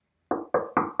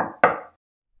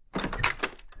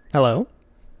Hello?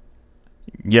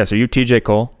 Yes, are you TJ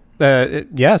Cole?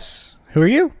 Yes. Who are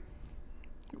you?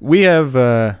 We have,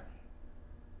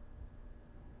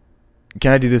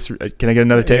 Can I do this? Can I get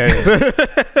another take?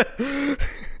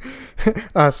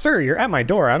 Yeah. Sir, you're at my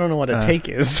door. I don't know what a take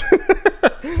is.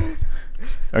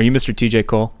 Are you Mr. TJ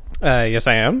Cole? Yes,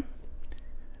 I am.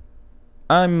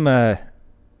 I'm, I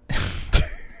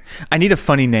need a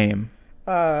funny name.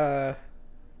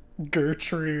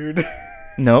 Gertrude.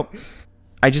 Nope.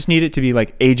 I just need it to be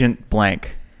like Agent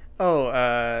Blank. Oh,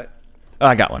 I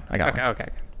got one. okay.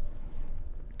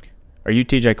 Are you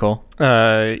TJ Cole?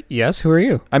 Yes, who are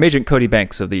you? I'm Agent Cody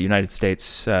Banks of the United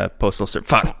States Postal Service.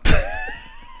 Fuck.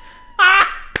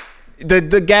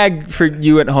 The gag for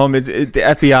you at home is the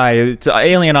FBI. It's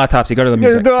alien autopsy. Go to the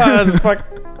music.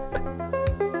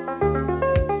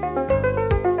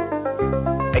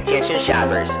 Attention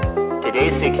shoppers.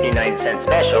 Today's 69-cent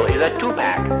special is a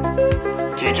 2-pack.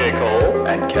 TJ Cole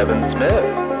and Kevin Smith.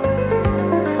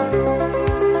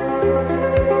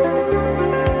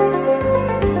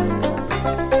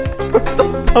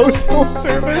 Postal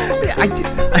Service?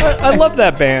 I love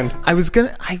that band.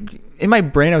 In my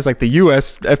brain, I was like, the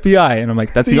U.S. FBI. And I'm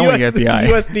like, that's the only FBI.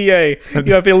 The USDA.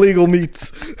 You have illegal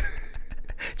meats.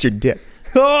 It's your dick.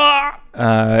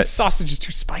 Sausage is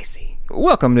too spicy.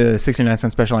 Welcome to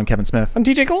 69-cent special. I'm Kevin Smith. I'm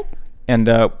TJ Cole. And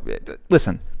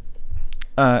listen,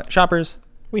 shoppers.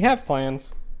 We have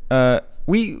plans.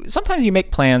 Sometimes you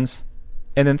make plans,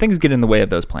 and then things get in the way of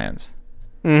those plans.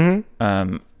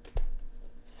 Mm-hmm.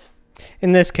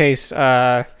 In this case,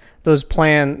 those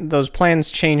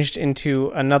plans changed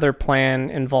into another plan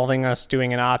involving us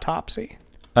doing an autopsy.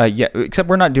 Yeah, except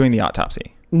we're not doing the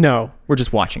autopsy. No. We're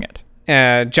just watching it.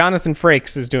 Jonathan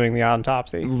Frakes is doing the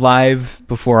autopsy. Live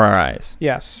before our eyes.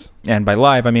 Yes. And by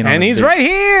live, I mean... And he's right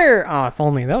here! Oh, if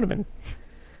only. That would have been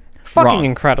fucking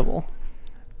incredible.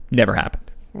 Never happened.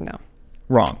 No.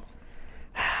 Wrong.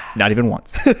 Not even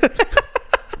once.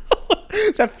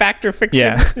 Is that fact or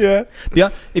fiction? Yeah.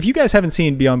 If you guys haven't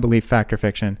seen Beyond Belief Fact or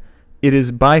Fiction, it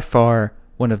is by far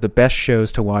one of the best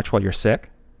shows to watch while you're sick.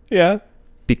 Yeah.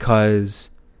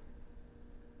 Because...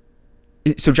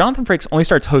 So Jonathan Frakes only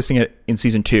starts hosting it in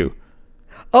season 2.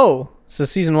 Oh, so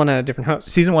season 1 had a different host.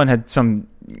 Season 1 had some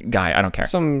guy, I don't care.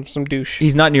 Some douche.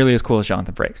 He's not nearly as cool as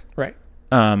Jonathan Frakes. Right.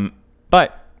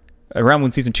 But around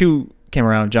when season 2 came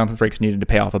around, Jonathan Frakes needed to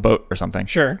pay off a boat or something.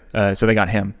 Sure. So they got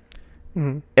him.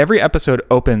 Mm-hmm. Every episode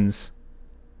opens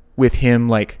with him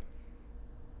like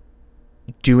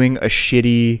doing a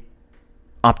shitty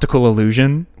optical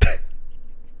illusion.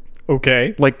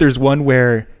 Okay. Like there's one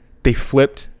where they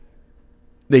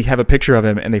have a picture of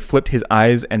him and they flipped his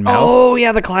eyes and mouth. Oh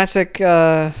yeah, the classic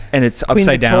and it's Queen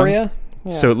upside Victoria. down.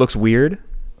 Yeah. So it looks weird.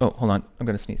 Oh, hold on. I'm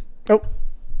going to sneeze. Oh.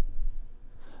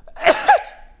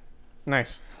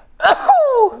 Nice.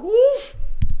 Oh!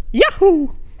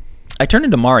 Yahoo! I turn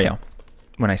into Mario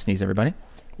when I sneeze, everybody.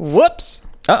 Whoops.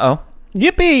 Uh-oh.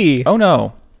 Yippee. Oh,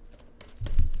 no.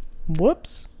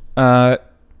 Whoops. So,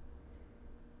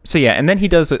 yeah, and then he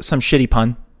does some shitty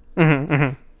pun. Mm-hmm,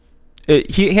 mm-hmm.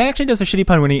 He actually does a shitty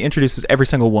pun when he introduces every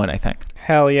single one, I think.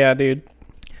 Hell yeah, dude.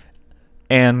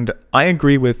 And I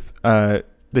agree with the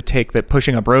take that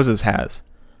Pushing Up Roses has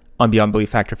on Beyond Belief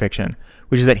Fact or Fiction,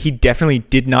 which is that he definitely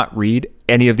did not read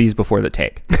any of these before the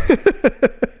take.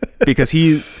 Because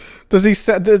does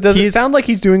it sound like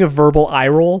he's doing a verbal eye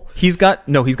roll? He's got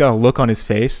a look on his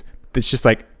face that's just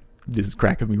like, this is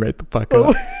cracking me right the fuck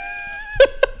up.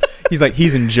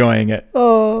 He's enjoying it.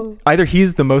 Oh. Either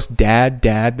he's the most dad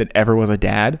that ever was a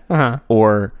dad,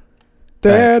 or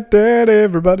dad,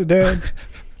 everybody dad.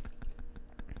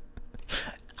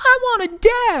 I want a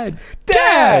dad.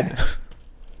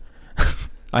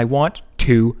 I want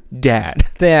to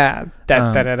dad.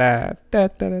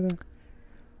 Dad.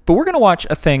 But we're gonna watch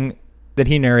a thing that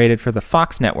he narrated for the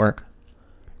Fox network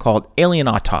called Alien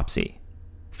Autopsy,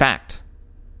 Fact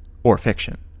or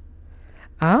Fiction.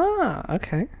 Ah,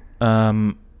 okay.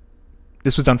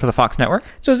 This was done for the Fox network.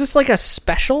 So is this like a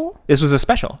special? This was a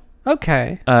special.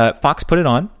 Okay. Fox put it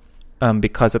on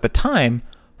because at the time,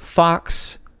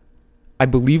 Fox, I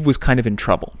believe, was kind of in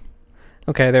trouble.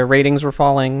 Okay, their ratings were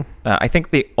falling. I think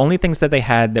the only things that they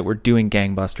had that were doing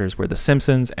gangbusters were The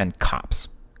Simpsons and Cops.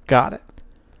 Got it.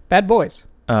 Bad boys.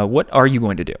 What are you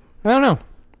going to do? I don't know.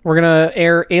 We're going to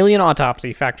air Alien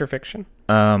Autopsy, Fact or Fiction.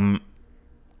 So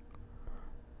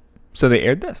they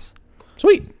aired this.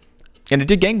 Sweet. And it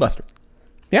did gangbusters.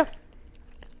 Yeah.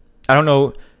 I don't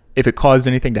know if it caused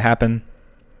anything to happen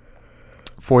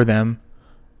for them.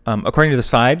 According to the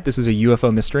side, this is a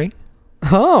UFO mystery.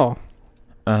 Oh.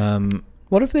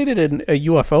 What if they did a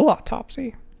UFO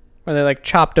autopsy? Where they like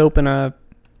chopped open a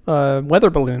weather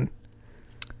balloon?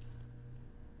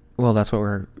 Well, that's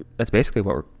basically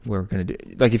what we're going to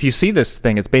do. Like, if you see this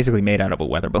thing, it's basically made out of a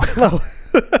weather balloon.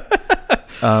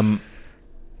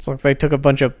 It's like they took a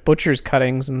bunch of butcher's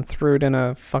cuttings and threw it in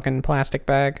a fucking plastic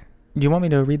bag. Do you want me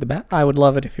to read the back? I would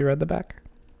love it if you read the back.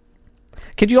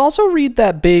 Could you also read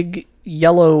that big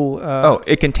yellow...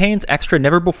 it contains extra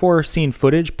never-before-seen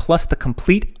footage plus the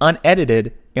complete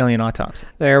unedited alien autopsy.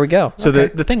 There we go. So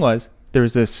Okay. the thing was, there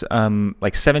was this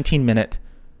 17-minute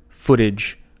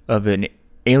footage of an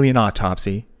alien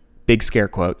autopsy, big scare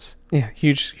quotes. Yeah,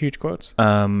 huge quotes.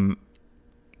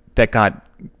 That got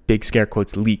big scare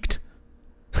quotes leaked.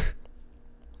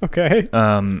 Okay.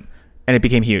 And it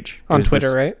became huge. On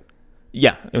Twitter, right?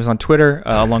 Yeah, it was on Twitter,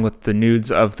 along with the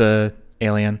nudes of the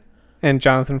alien. And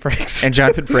Jonathan Frakes. And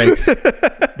Jonathan Frakes.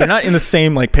 They're not in the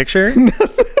same, picture.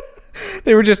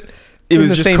 They were just It in was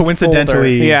the just same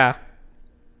coincidentally folder. Yeah.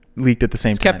 leaked at the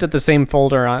same time. Kept at the same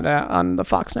folder on the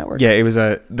Fox network. Yeah, it was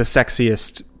the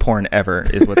sexiest porn ever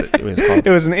is what it was called.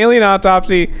 It was an alien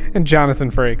autopsy and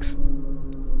Jonathan Frakes.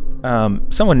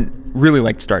 Someone really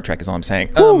liked Star Trek is all I'm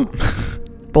saying.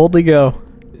 Boldly go.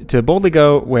 To boldly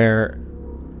go where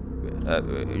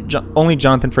only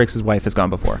Jonathan Frakes' wife has gone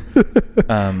before.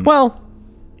 Well,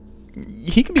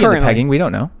 he could be in the currently. pegging. We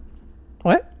don't know.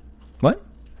 what? What?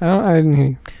 I didn't hear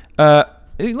you.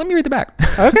 Let me read the back.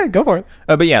 Okay, go for it.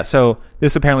 But yeah, so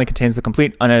this apparently contains the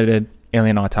complete unedited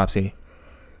alien autopsy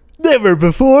Never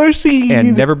before seen.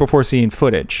 and never before seen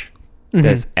footage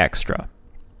that's extra.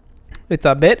 It's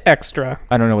a bit extra.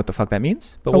 I don't know what the fuck that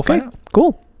means, but we'll find out.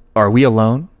 Cool. Are we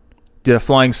alone? Did a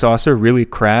flying saucer really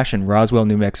crash in Roswell,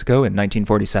 New Mexico in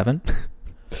 1947?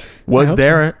 Was hope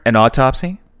there an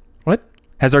autopsy? What?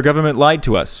 Has our government lied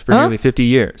to us for Huh? nearly 50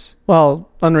 years? Well,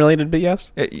 unrelated, but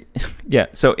yes. Yeah,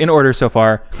 so in order so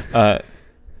far,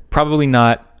 probably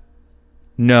not,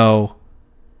 no,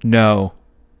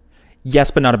 yes,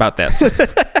 but not about this.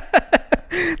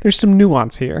 There's some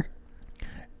nuance here.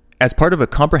 As part of a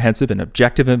comprehensive and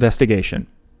objective investigation.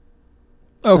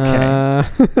 Okay.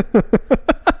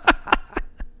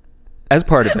 As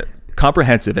part of it,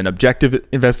 comprehensive and objective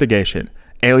investigation,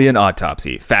 alien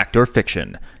autopsy, fact or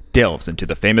fiction, delves into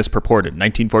the famous purported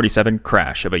 1947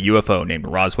 crash of a UFO named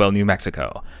Roswell, New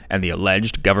Mexico, and the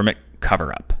alleged government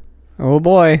cover-up. Oh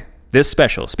boy. This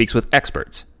special speaks with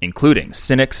experts, including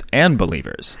cynics and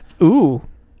believers, Ooh.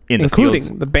 in the Including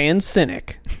fields the band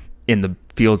Cynic. in the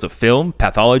fields of film,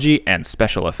 pathology, and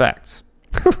special effects.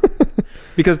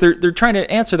 Because they're trying to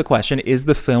answer the question, is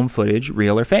the film footage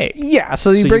real or fake? Yeah,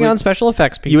 so you So bring you would- on special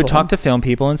effects people. You would talk to film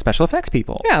people and special effects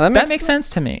people. Yeah, that makes sense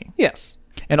to me. Yes.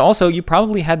 And also, you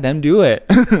probably had them do it.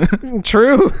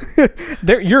 True.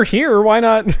 You're here. Why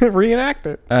not reenact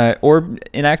it? Or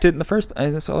enact it in the first...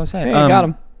 that's all I'm saying. Hey, got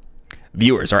him.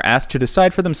 Viewers are asked to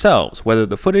decide for themselves whether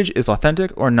the footage is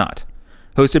authentic or not.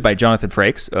 Hosted by Jonathan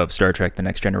Frakes of Star Trek The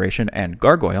Next Generation and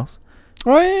Gargoyles.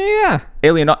 Oh, yeah.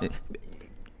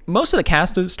 Most of the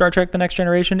cast of Star Trek The Next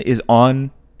Generation is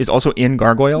also in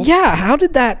Gargoyles. Yeah, how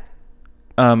did that...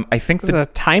 I think Is it a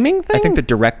timing thing? I think the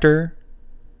director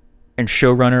and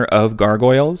showrunner of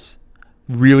Gargoyles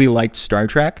really liked Star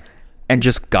Trek and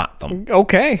just got them.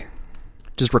 Okay.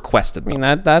 Just requested I them.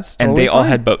 mean, that's And totally they all fine.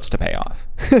 had boats to pay off.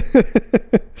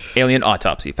 Alien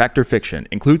Autopsy, Fact or Fiction,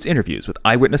 includes interviews with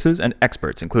eyewitnesses and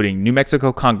experts, including New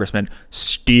Mexico Congressman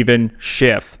Stephen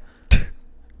Schiff,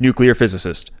 nuclear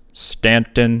physicist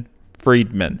Stanton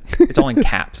Friedman. It's all in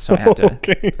caps, so I have to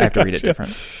Okay, read it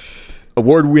different.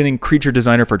 Award-winning creature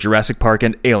designer for Jurassic Park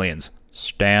and Aliens,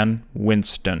 Stan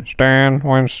Winston. Stan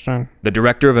Winston. The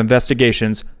director of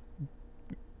investigations,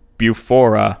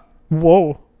 Bufora,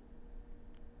 Whoa.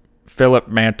 Philip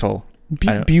Mantle.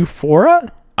 Bufora?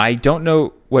 I don't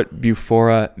know what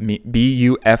Bufora means.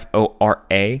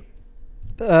 B-U-F-O-R-A?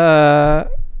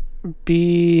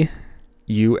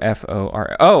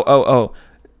 U-F-O-R-A. Oh.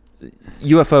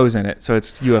 UFOs in it, so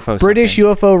it's UFO British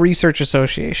something. UFO Research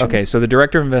Association. Okay, so the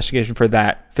director of investigation for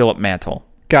that, Philip Mantle.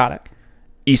 Got it.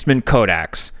 Eastman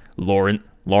Kodak's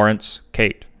Lawrence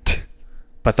Kate.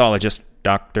 Pathologist,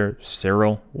 Dr.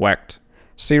 Cyril Wecht.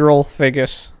 Cyril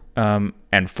Figgis. And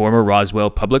former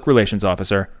Roswell public relations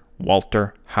officer,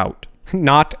 Walter Haut.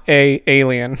 Not a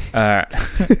alien.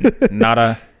 Not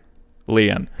a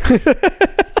Leon.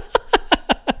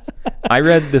 I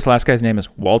read this last guy's name is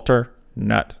Walter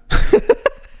Nutt.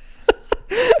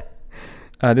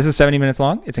 This is 70 minutes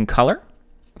long. It's in color.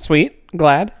 Sweet.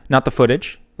 Glad. Not the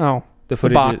footage. Oh. The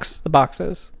footage box. The box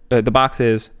is. The box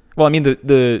is... Well, I mean,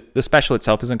 the special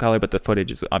itself is in color, but the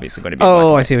footage is obviously going to be... Oh, black and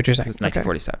I white. see what you're saying. This is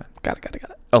 1947. Okay. Got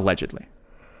it. Allegedly.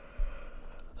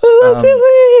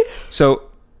 Allegedly. So,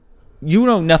 you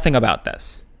know nothing about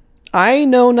this. I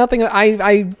know nothing.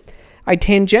 I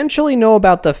tangentially know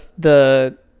about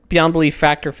the Beyond Belief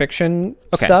Fact or Fiction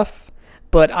stuff,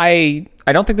 but I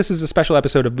don't think this is a special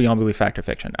episode of Beyond Belief Fact or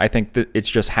Fiction. I think that it's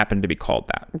just happened to be called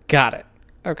that. Got it.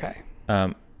 Okay.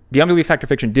 Beyond Belief Fact or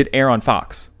Fiction did air on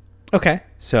Fox. Okay.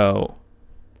 So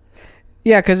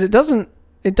yeah, because it doesn't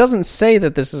say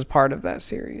that this is part of that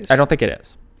series. I don't think it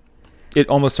is. It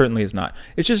almost certainly is not.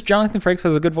 It's just Jonathan Frakes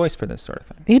has a good voice for this sort of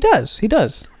thing. He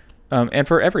does. And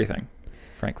for everything,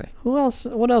 frankly.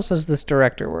 What else has this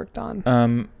director worked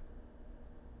on?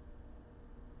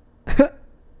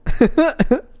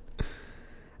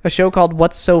 A show called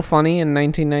What's So Funny in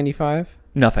 1995.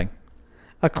 Nothing.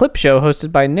 A clip show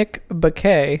hosted by Nick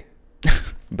Bakay.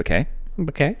 Okay.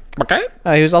 Bakay. Okay.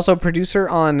 He was also a producer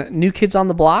on New Kids on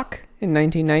the Block in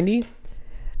 1990,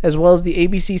 as well as the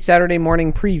ABC Saturday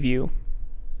Morning Preview,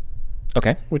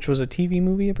 Okay. which was a TV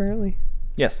movie apparently.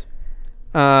 Yes.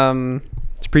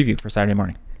 It's It's a preview for Saturday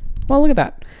morning. Well, look at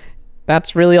that.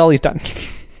 That's really all he's done.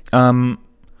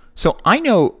 So I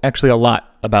know actually a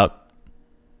lot about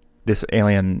this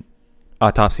alien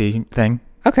autopsy thing.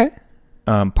 Okay.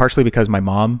 Partially because my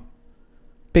mom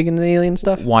Big into the alien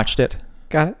stuff. watched it.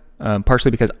 Got it. Partially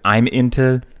because I'm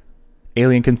into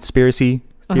alien conspiracy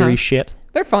theory shit.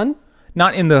 They're fun.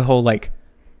 Not in the whole like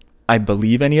I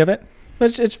believe any of it.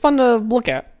 But it's fun to look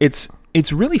at. It's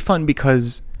really fun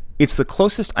because it's the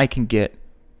closest I can get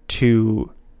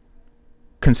to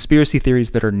conspiracy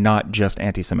theories that are not just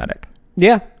anti-Semitic.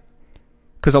 Yeah.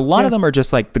 Because a lot of them are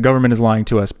just like the government is lying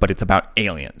to us, but it's about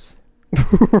aliens.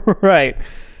 Right.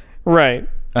 Right.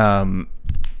 Because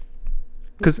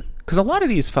a lot of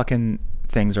these fucking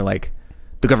things are like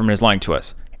the government is lying to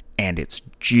us, and it's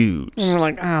Jews. And we're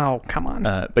like, oh, come on.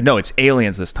 But no, it's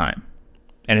aliens this time,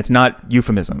 and it's not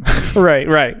euphemism.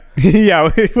 Right.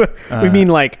 Yeah. We mean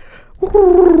like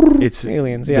It's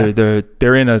aliens. Yeah.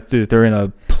 They're in a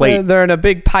plate. They're in a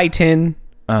big pie tin.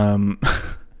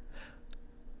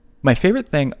 My favorite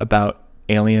thing about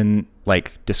alien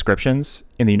like descriptions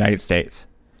in the United States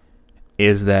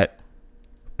is that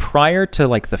prior to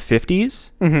like the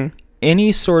 50s,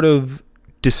 any sort of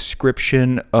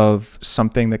description of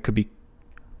something that could be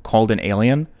called an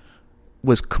alien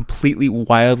was completely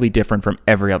wildly different from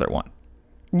every other one.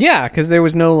 Yeah, because there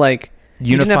was no like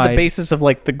you didn't have the Unified- basis of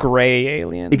like the gray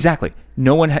alien. Exactly.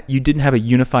 No one you didn't have a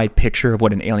unified picture of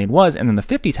what an alien was, and then the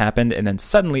 50s happened, and then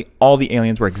suddenly all the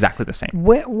aliens were exactly the same.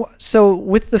 So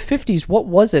with the 50s, what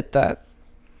was it that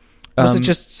was it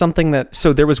just something that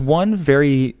So there was one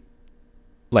very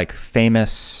like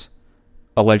famous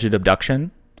alleged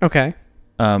abduction okay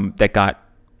that got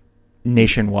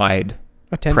nationwide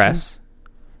attention? press,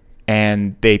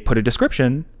 and they put a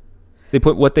description. They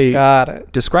put what they Got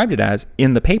it. described it as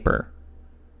in the paper.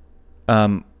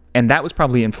 And that was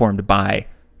probably informed by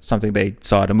something they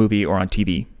saw at a movie or on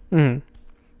TV.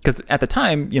 Because at the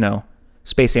time,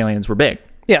 space aliens were big.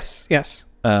 Yes.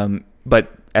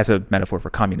 But as a metaphor for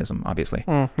communism, obviously.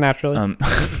 Naturally.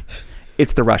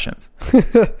 It's the Russians.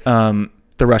 The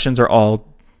Russians are all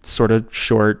sort of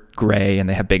short, gray, and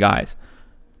they have big eyes.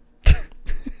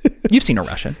 You've seen a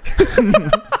Russian.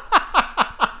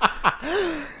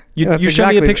 You show me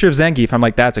exactly a picture of Zangief. I'm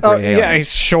like, that's a gray alien. Yeah,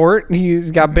 he's short.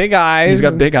 He's got big eyes. He's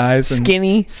got big eyes. And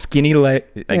skinny. Skinny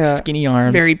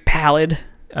arms. Very pallid.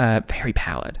 Very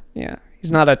pallid. Yeah.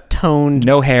 He's not a toned.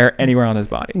 No hair anywhere on his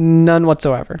body. None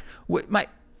whatsoever.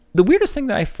 The weirdest thing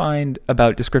that I find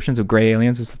about descriptions of gray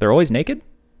aliens is that they're always naked.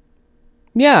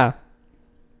 Yeah.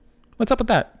 What's up with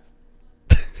that?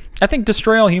 I think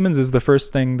Destroy All Humans is the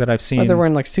first thing that I've seen. Oh, they're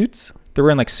wearing like suits. They're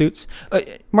wearing like suits.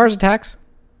 Mars Attacks.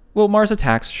 Well, Mars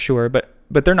Attacks, sure, but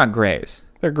they're not grays.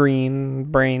 They're green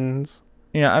brains.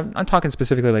 I'm talking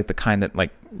specifically like the kind that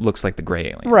like looks like the gray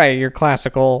alien. Right, your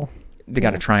classical. They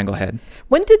got a triangle head.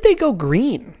 When did they go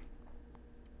green?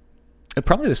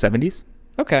 Probably the 70s.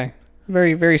 Okay.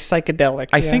 Very, very psychedelic.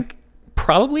 I think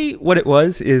probably what it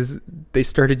was is they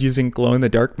started using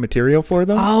glow-in-the-dark material for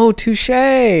them. Oh, touche.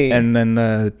 And then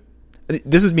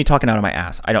this is me talking out of my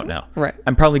ass. I don't know. Right.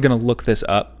 I'm probably going to look this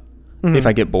up if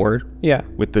I get bored Yeah.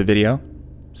 with the video.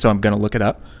 So I'm going to look it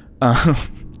up.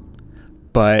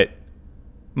 But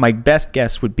my best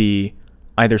guess would be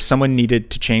either someone needed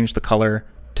to change the color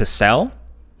to sell,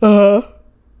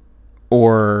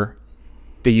 or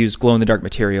they used glow-in-the-dark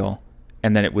material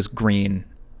and then it was green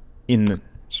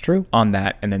It's true. on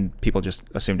that, and then people just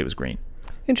assumed it was green.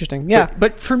 Interesting. Yeah.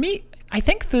 But for me, I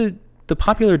think the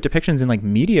popular depictions in like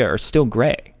media are still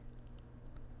gray.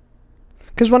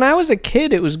 Because when I was a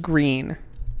kid, it was green.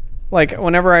 Like,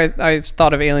 whenever I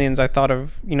thought of aliens, I thought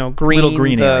of, green. Little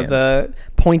green aliens. The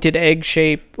pointed egg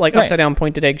shape, like Right. upside down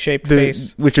pointed egg shaped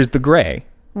face. Which is the gray.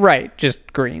 Right.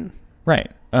 Just green.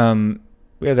 Right.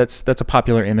 Yeah, that's a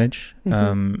popular image.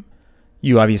 Mm-hmm.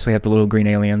 You obviously have the little green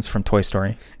aliens from Toy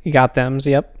Story. You got them.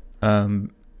 Yep. I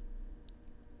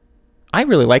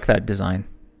really like that design.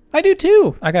 I do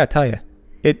too. I gotta tell you,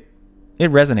 it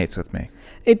resonates with me.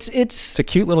 It's It's a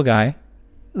cute little guy.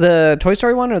 the Toy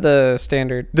Story one or the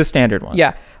standard? The standard one.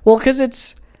 Yeah. Well, because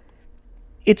it's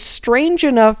strange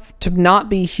enough to not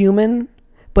be human,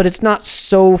 but it's not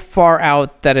so far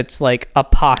out that it's like a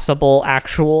possible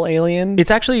actual alien.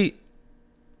 It's actually,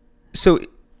 so,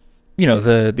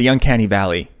 the Uncanny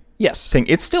Valley Yes. thing.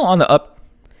 It's still on the up.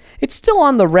 It's still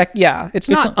on the wreck. Yeah. It's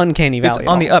not Uncanny Valley. It's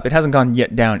on the at all. up. It hasn't gone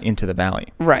yet down into the valley.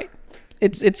 Right.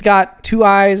 It's got 2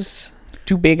 eyes,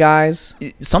 2 big eyes.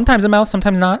 Sometimes a mouth,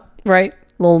 sometimes not. Right.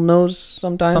 Little nose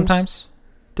sometimes. Sometimes.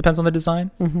 Depends on the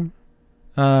design.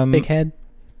 Mm-hmm. Big head.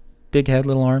 Big head,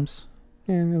 little arms.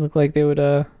 Yeah, they look like they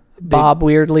would bob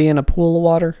weirdly in a pool of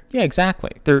water. Yeah,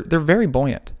 exactly. They're very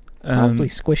buoyant. Probably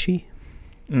squishy.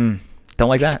 Don't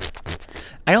like that.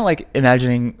 I don't like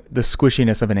imagining the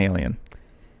squishiness of an alien.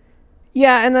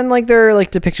 Yeah, and then like there are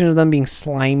like depictions of them being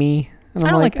slimy. And I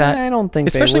I'm don't like that. I don't think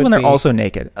Especially they when would they're be. also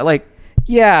naked. Like,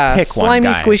 Yeah, Pick one, slimy,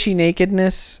 guys. squishy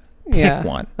nakedness. Yeah,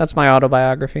 one. That's my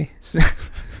autobiography.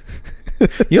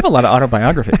 you have a lot of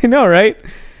autobiography. I know, right?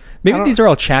 Maybe these are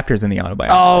all chapters in the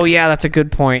autobiography. Oh, yeah, that's a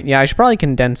good point. Yeah, I should probably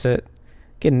condense it.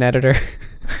 Get an editor.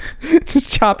 Just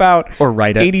chop out Or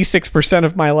write it. 86%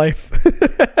 of my life.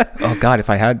 Oh God, if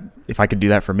I could do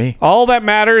that for me. All that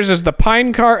matters is the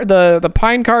Pine Car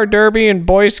Derby and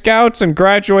Boy Scouts and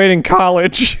graduating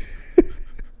college.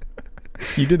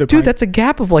 You did a Dude, that's a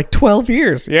gap of like 12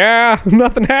 years. Yeah,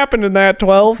 nothing happened in that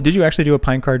 12. Did you actually do a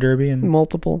pine car derby? And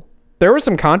Multiple. There were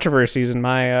some controversies in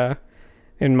my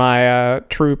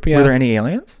troop. Yeah. were there any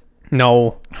aliens?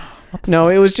 No. No,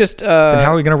 it was just. Then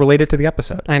how are we going to relate it to the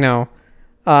episode? I know.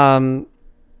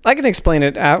 I can explain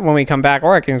it when we come back,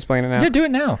 or I can explain it now. Yeah, do it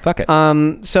now. Fuck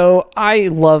it. So I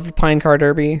loved Pine Car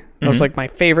Derby. It was like my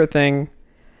favorite thing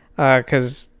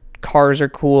because cars are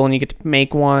cool and you get to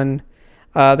make one.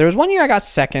 There was one year I got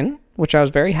second, which I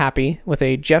was very happy with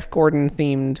a Jeff Gordon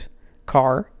themed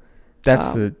car.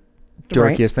 That's the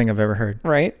dorkiest thing I've ever heard.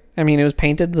 Right? I mean, it was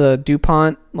painted the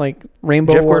DuPont like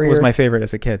Rainbow Jeff Warrior. Gordon was my favorite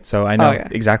as a kid, so I know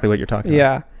exactly what you're talking about.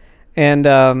 Yeah. And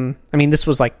I mean, this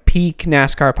was like peak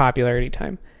NASCAR popularity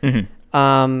time.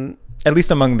 Mm-hmm. At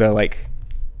least among the like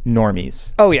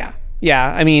normies. Oh yeah,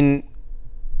 yeah. I mean,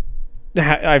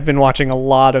 I've been watching a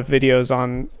lot of videos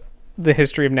on the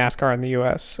history of NASCAR in the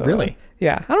U.S. So, Really?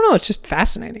 Yeah. I don't know. It's just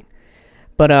fascinating.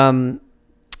 But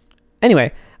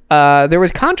anyway, there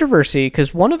was controversy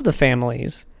because one of the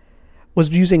families was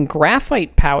using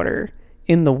graphite powder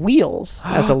in the wheels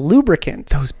as a lubricant.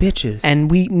 Those bitches.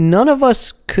 And none of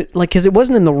us could, like, because it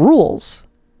wasn't in the rules.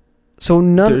 So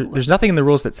there's nothing in the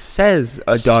rules that says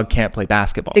a dog can't play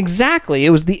basketball. Exactly. It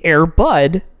was the Air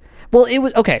Bud. Well, it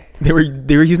was, okay. They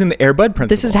were using the Air Bud principle.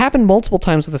 This has happened multiple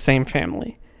times with the same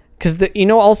family. Because,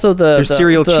 also the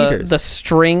serial cheaters. The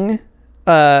string,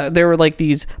 there were like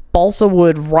these balsa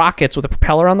wood rockets with a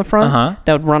propeller on the front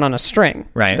that would run on a string.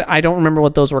 Right. I don't remember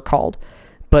what those were called.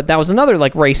 But that was another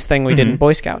like race thing we did in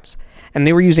Boy Scouts. And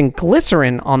they were using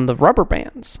glycerin on the rubber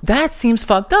bands. That seems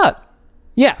fucked up.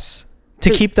 Yes. To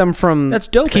keep them from... That's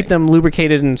doping. To keep them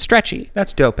lubricated and stretchy.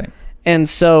 That's doping. And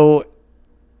so,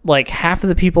 like, half of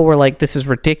the people were like, this is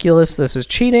ridiculous, this is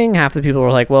cheating. Half the people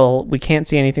were like, well, we can't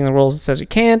see anything in the rules that says you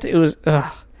can't. It was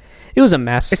a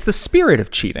mess. It's the spirit of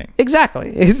cheating.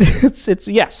 Exactly. It's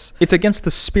yes. It's against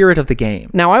the spirit of the game.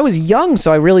 Now, I was young,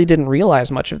 so I really didn't realize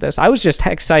much of this. I was just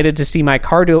excited to see my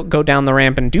car go down the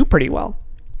ramp and do pretty well.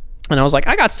 And I was like,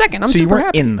 I got second. I'm so super you weren't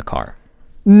happy. in the car.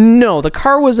 No, the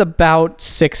car was about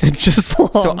 6 inches long.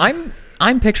 So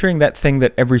I'm picturing that thing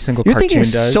that every single You're cartoon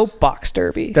thinking does. soapbox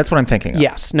derby. That's what I'm thinking of.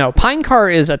 Yes. No, Pine Car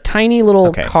is a tiny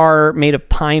little car made of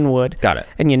pine wood. Got it.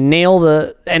 And you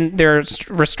nail and there's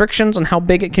restrictions on how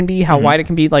big it can be, how wide it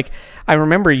can be. Like, I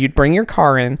remember you'd bring your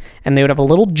car in and they would have a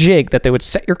little jig that they would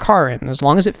set your car in. As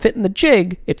long as it fit in the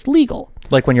jig, it's legal.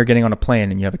 Like when you're getting on a plane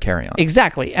and you have a carry-on.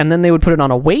 Exactly. And then they would put it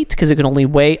on a weight because it could only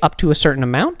weigh up to a certain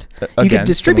amount. You could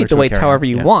distribute the weights however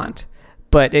you want,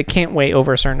 but it can't weigh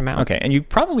over a certain amount. Okay, and you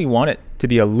probably want it to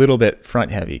be a little bit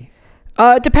front heavy.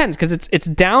 It depends because it's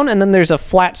down and then there's a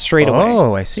flat straightaway.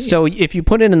 Oh, I see. So if you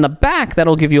put it in the back,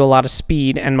 that'll give you a lot of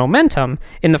speed and momentum.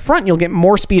 In the front, you'll get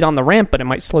more speed on the ramp, but it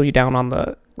might slow you down on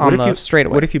the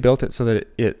straightaway. What if you built it so that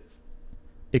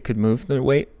it could move the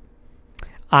weight?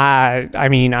 I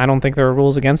mean, I don't think there are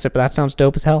rules against it, but that sounds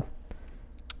dope as hell.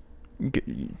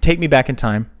 Take me back in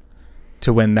time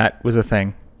to when that was a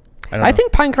thing. I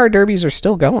think Pine Car Derbies are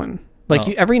still going. Like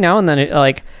every now and then,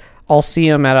 I'll see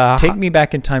him at a... Take me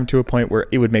back in time to a point where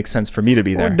it would make sense for me to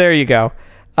be there. There you go.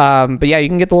 But yeah, you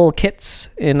can get the little kits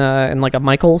in like a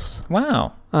Michael's.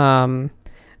 Wow.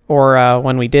 Or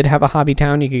when we did have a Hobby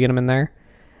Town, you could get them in there.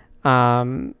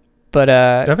 But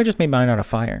What if I just made mine out of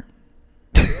fire?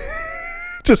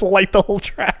 just light the whole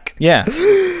track. Yeah.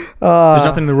 There's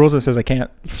nothing in the rules that says I can't.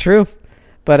 It's true.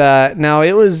 But no,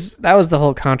 that was the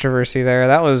whole controversy there.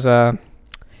 That was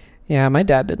yeah, my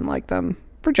dad didn't like them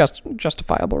for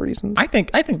justifiable reasons. I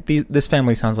think this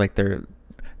family sounds like they're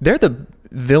the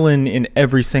villain in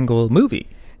every single movie.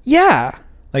 Yeah.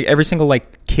 Like every single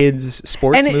like kids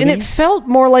sports movie. And it felt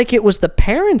more like it was the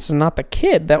parents and not the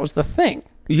kid. That was the thing.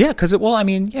 Yeah, because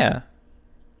yeah.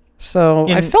 So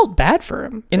I felt bad for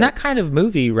him. In that kind of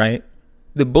movie, right?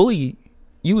 The bully,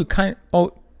 you would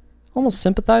almost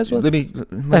sympathize with. Let me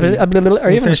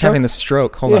Are you finish having the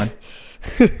stroke. Hold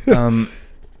on.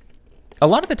 A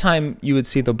lot of the time, you would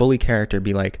see the bully character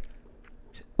be like,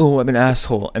 "Oh, I'm an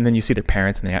asshole," and then you see their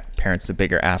parents, and the parents a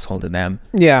bigger asshole to them.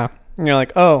 Yeah, and you're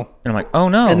like, "Oh," and I'm like, "Oh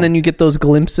no!" And then you get those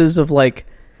glimpses of like,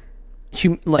 I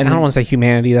don't want to say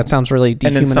humanity. That sounds really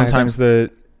dehumanizing. And then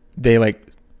sometimes they like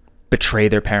betray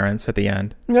their parents at the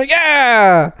end. You're like,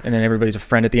 yeah. And then everybody's a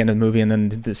friend at the end of the movie, and then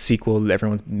the sequel,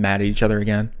 everyone's mad at each other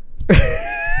again.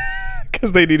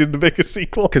 Because they needed to make a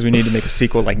sequel. Because we need to make a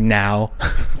sequel like now.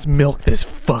 Let's milk this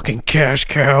fucking cash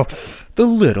cow. The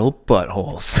little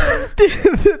buttholes.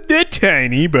 the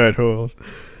tiny buttholes.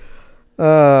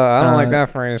 I don't like that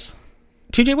phrase.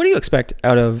 TJ, what do you expect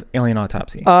out of Alien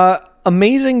Autopsy?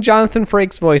 Amazing Jonathan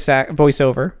Frakes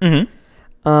voiceover.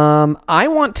 Mm-hmm. I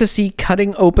want to see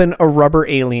cutting open a rubber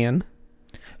alien.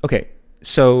 Okay,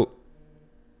 so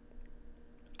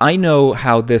I know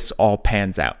how this all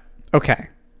pans out. Okay.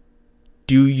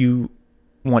 Do you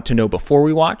want to know before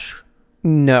we watch?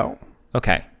 No.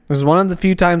 Okay. This is one of the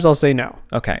few times I'll say no.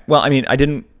 Okay. Well, I mean, I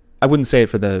wouldn't say it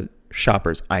for the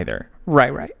shoppers either.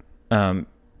 Right.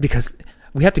 Because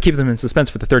we have to keep them in suspense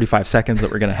for the 35 seconds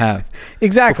that we're going to have.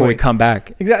 Exactly. Before we come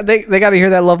back. Exactly. They got to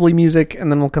hear that lovely music,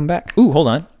 and then we'll come back. Ooh, hold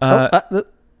on.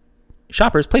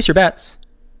 Shoppers, place your bets.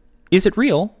 Is it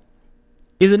real?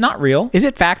 Is it not real? Is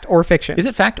it fact or fiction? Is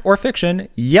it fact or fiction?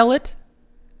 Yell it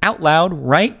out loud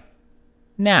right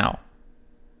now.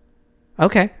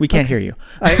 Okay. We can't hear you.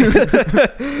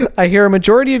 I hear a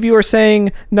majority of you are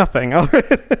saying nothing.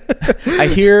 I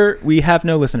hear we have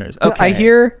no listeners. Okay. I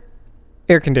hear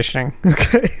air conditioning.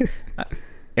 Okay.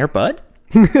 Air Bud?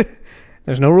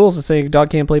 There's no rules that say a dog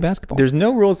can't play basketball. There's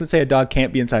no rules that say a dog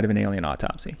can't be inside of an alien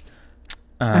autopsy.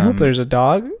 I hope there's a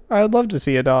dog. I would love to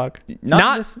see a dog.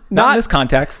 Not in this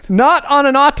context. Not on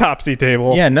an autopsy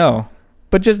table. Yeah, no.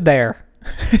 But just there.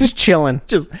 Just chilling.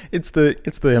 It's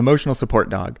the emotional support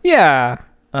dog. Yeah.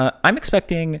 I'm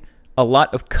expecting a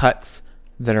lot of cuts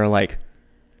that are like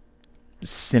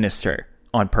sinister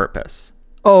on purpose.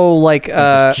 Oh, like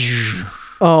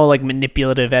like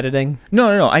manipulative editing.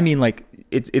 No. I mean like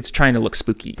it's trying to look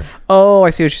spooky. Oh,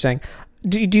 I see what you're saying.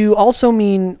 Do you also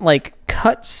mean like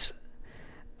cuts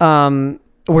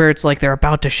where it's like they're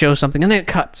about to show something and then it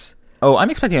cuts? Oh, I'm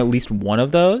expecting at least one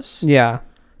of those. Yeah.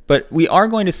 But we are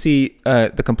going to see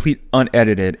the complete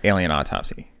unedited Alien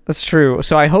Autopsy. That's true.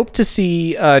 So I hope to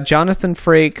see Jonathan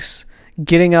Frakes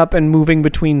getting up and moving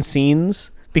between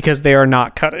scenes because they are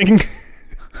not cutting.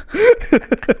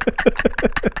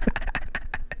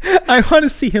 I want to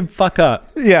see him fuck up.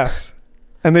 Yes.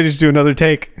 And they just do another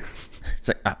take. It's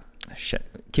like, shit.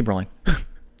 Keep rolling.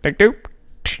 Take two.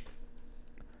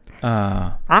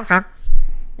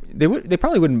 They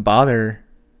probably wouldn't bother.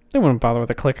 They wouldn't bother with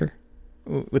a clicker.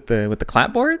 With the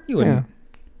clapboard? You wouldn't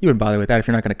bother with that if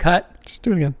you're not going to cut. Just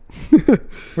do it again.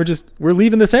 We're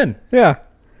leaving this in. Yeah.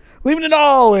 Leaving it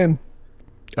all in.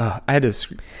 I had to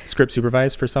script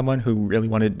supervise for someone who really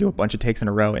wanted to do a bunch of takes in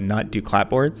a row and not do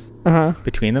clapboards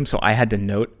between them. So I had to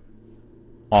note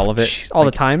all of it. All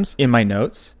the times? In my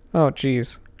notes. Oh,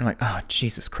 jeez. I'm like, oh,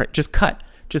 Jesus Christ. Just cut.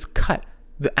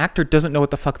 The actor doesn't know what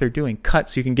the fuck they're doing. Cut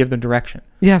so you can give them direction.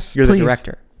 Yes, You're the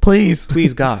director. Please,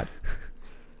 God.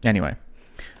 Anyway.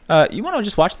 You want to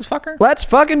just watch this fucker? Let's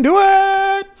fucking do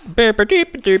it!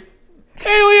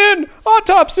 Alien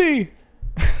Autopsy!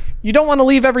 You don't want to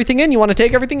leave everything in, you want to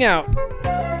take everything out.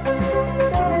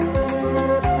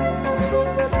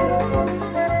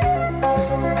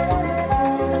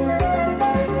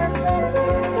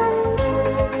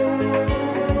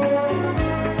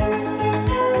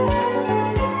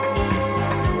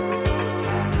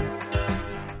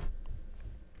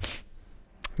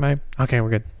 Okay, we're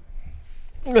good.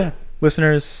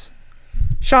 Listeners.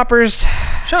 Shoppers.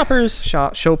 Show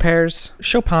pairs.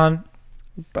 Chopin.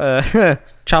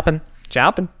 Choppin'.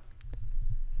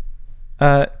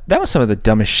 That was some of the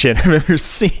dumbest shit I've ever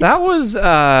seen. That was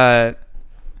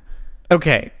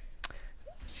okay.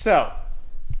 So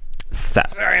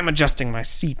sorry, I'm adjusting my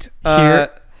seat.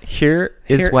 Here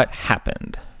is what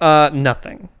happened.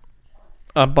 Nothing.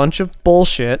 A bunch of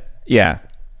bullshit. Yeah.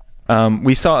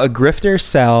 We saw a grifter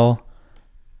sell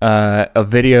a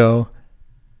video,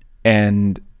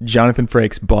 and Jonathan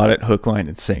Frakes bought it hook, line,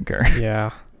 and sinker.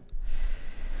 Yeah.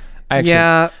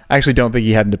 I actually don't think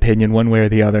he had an opinion one way or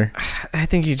the other. I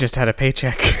think he just had a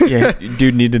paycheck. Yeah,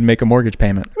 dude needed to make a mortgage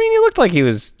payment. I mean, he looked like he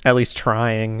was at least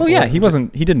trying. Well, yeah, he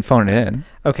didn't phone it in.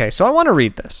 Okay, so I want to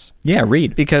read this. Yeah,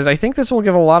 read. Because I think this will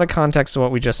give a lot of context to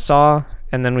what we just saw,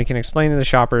 and then we can explain to the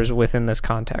shoppers within this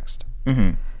context.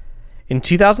 Mm-hmm. In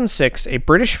 2006, a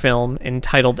British film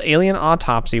entitled Alien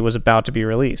Autopsy was about to be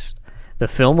released. The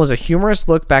film was a humorous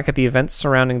look back at the events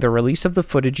surrounding the release of the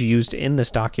footage used in this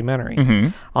documentary. Mm-hmm.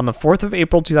 On the 4th of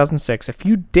April 2006, a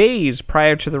few days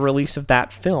prior to the release of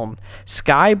that film,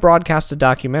 Sky broadcast a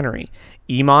documentary,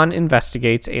 Iman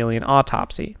Investigates Alien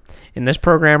Autopsy. In this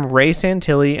program, Ray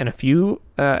Santilli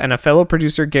and a fellow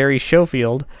producer, Gary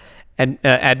Schofield,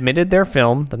 admitted their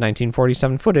film, the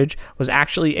 1947 footage, was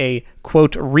actually a,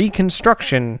 quote,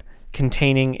 reconstruction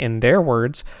containing, in their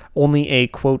words, only a,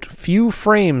 quote, few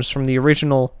frames from the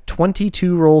original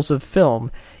 22 rolls of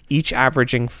film, each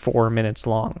averaging 4 minutes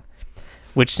long,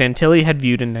 which Santilli had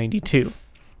viewed in 92.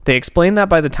 They explained that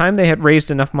by the time they had raised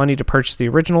enough money to purchase the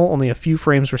original, only a few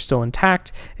frames were still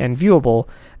intact and viewable,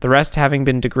 the rest having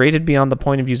been degraded beyond the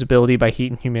point of usability by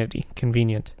heat and humidity.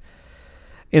 Convenient.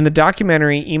 In the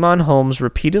documentary, Iman Holmes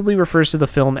repeatedly refers to the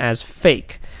film as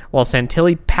fake, while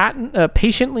Santilli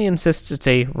patiently insists it's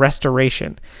a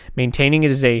restoration, maintaining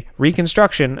it is a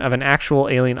reconstruction of an actual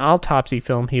alien autopsy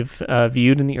film he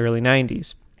viewed in the early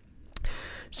 90s.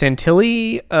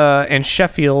 Santilli and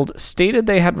Sheffield stated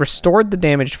they had restored the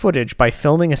damaged footage by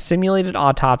filming a simulated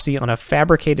autopsy on a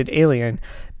fabricated alien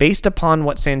based upon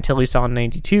what Santilli saw in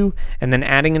 92, and then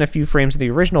adding in a few frames of the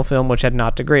original film which had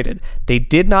not degraded. They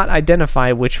did not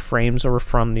identify which frames were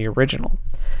from the original.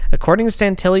 According to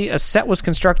Santilli, a set was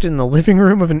constructed in the living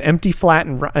room of an empty flat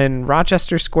in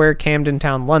Rochester Square, Camden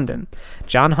Town, London.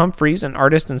 John Humphreys, an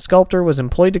artist and sculptor, was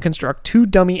employed to construct 2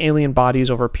 dummy alien bodies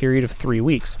over a period of 3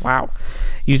 weeks. Wow.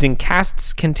 Using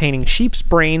casts containing sheep's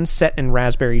brains set in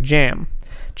raspberry jam,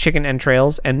 chicken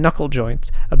entrails, and knuckle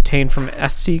joints obtained from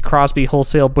S.C. Crosby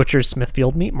Wholesale Butchers,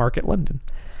 Smithfield Meat Market, London.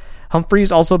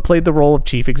 Humphreys also played the role of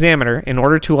chief examiner in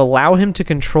order to allow him to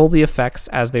control the effects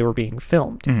as they were being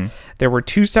filmed. Mm-hmm. There were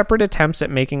 2 separate attempts at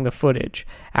making the footage.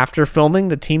 After filming,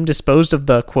 the team disposed of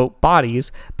the, quote,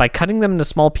 bodies by cutting them into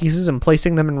small pieces and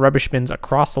placing them in rubbish bins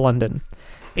across London.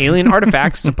 Alien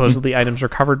artifacts, supposedly items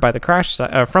recovered by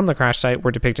the from the crash site,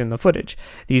 were depicted in the footage.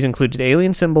 These included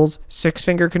alien symbols,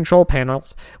 6-finger control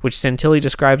panels, which Santilli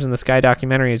describes in the Sky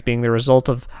documentary as being the result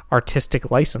of artistic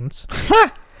license.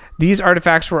 These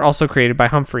artifacts were also created by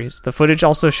Humphreys. The footage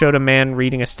also showed a man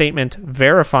reading a statement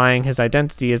verifying his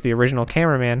identity as the original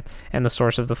cameraman and the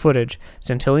source of the footage.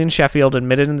 Santilli and Sheffield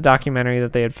admitted in the documentary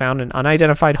that they had found an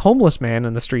unidentified homeless man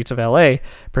in the streets of L.A.,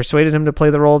 persuaded him to play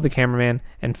the role of the cameraman,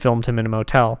 and filmed him in a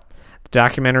motel. The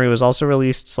documentary was also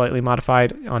released, slightly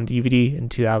modified, on DVD in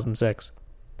 2006.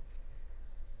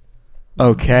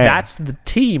 Okay. That's the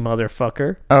tea,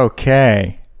 motherfucker.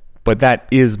 Okay. But that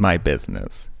is my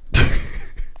business.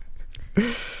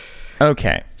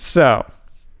 Okay. So,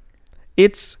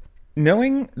 it's...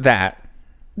 Knowing that...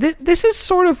 This is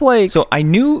sort of like... So, I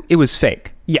knew it was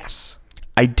fake. Yes.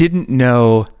 I didn't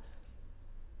know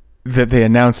that they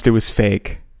announced it was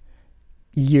fake.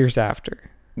 Years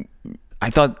after. I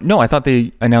thought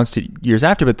they announced it years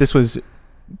after, but this was...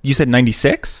 You said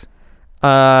 96?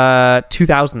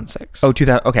 2006. Oh,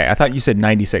 2000. Okay, I thought you said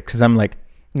 96, because I'm like...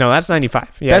 No, that's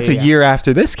 95. Yeah, that's a year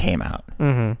after this came out.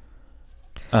 Mm-hmm.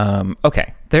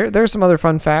 Okay. There's some other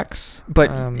fun facts, but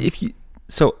if you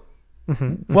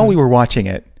while we were watching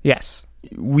it, yes,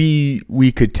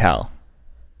 we could tell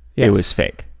it was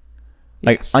fake.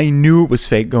 Like yes. I knew it was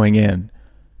fake going in,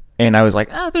 and I was like,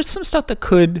 there's some stuff that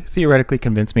could theoretically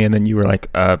convince me, and then you were like,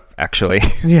 actually,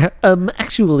 yeah,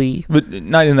 actually, but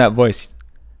not in that voice,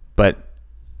 but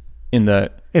in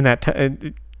that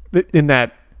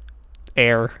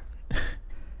air.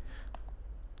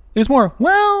 It was more,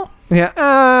 well...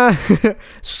 Yeah,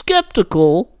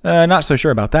 skeptical. Not so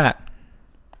sure about that.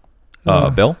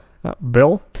 Bill?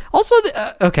 Bill? Also,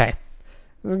 okay.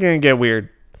 This is going to get weird.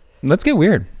 Let's get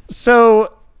weird.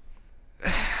 So,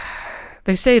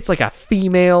 they say it's like a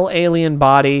female alien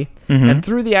body, and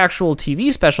through the actual TV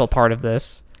special part of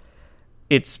this,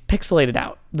 it's pixelated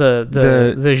out. The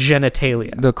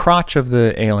genitalia. The crotch of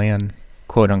the alien,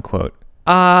 quote unquote.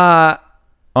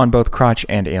 on both Crotch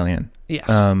and Alien Yes.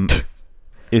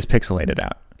 is pixelated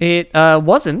out. It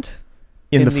wasn't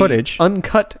In the footage.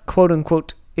 uncut, quote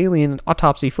unquote, Alien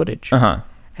autopsy footage. Uh-huh.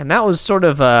 And that was sort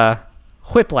of a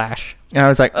whiplash. And I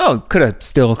was like, oh, could have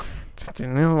still... it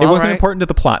wasn't important to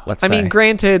the plot, let's say. I mean,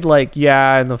 granted, like,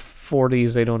 yeah, in the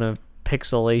 40s, they don't have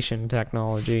pixelation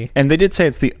technology. And they did say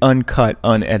it's the uncut,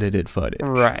 unedited footage.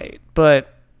 Right.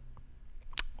 But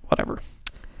whatever.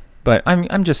 But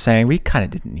I'm just saying, we kind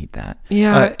of didn't need that.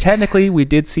 Yeah. Technically, we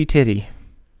did see titty.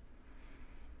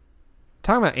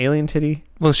 Talking about alien titty,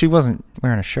 Well, she wasn't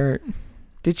wearing a shirt.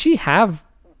 did she have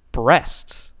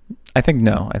breasts? I think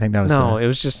no. I think that was It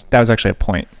was just, that was actually a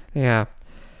point. yeah.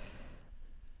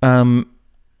 Um,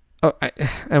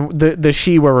 And the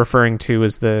she we're referring to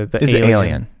is the is alien. the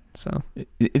alien. So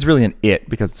It's really an it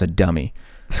because it's a dummy.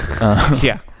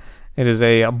 yeah, it is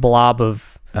a blob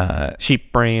of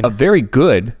sheep brain. A very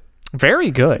good Very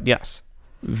good, yes.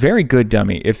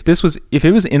 dummy. If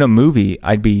it was in a movie,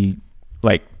 I'd be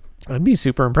like, I'd be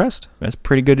super impressed. that's a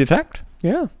pretty good effect.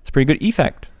 Yeah, It's a pretty good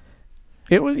effect.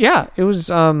 it was. Yeah, it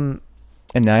was.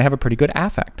 And now I have a pretty good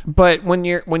affect. But when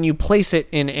you place it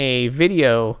in a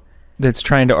video, That's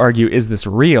trying to argue, is this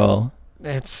real?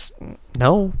 it's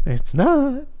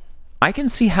not. I can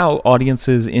see how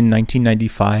audiences in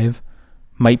 1995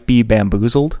 might be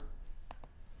bamboozled,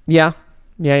 Yeah.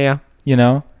 you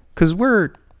know? Because we're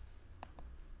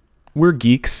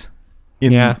geeks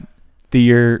in Yeah. the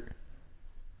year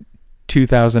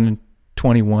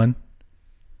 2021.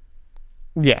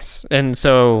 Yes, and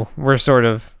so we're sort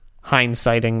of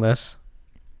hindsighting this.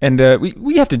 And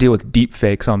we have to deal with deep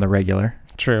fakes on the regular.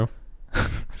 True.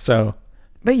 So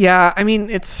But yeah, I mean,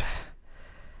 it's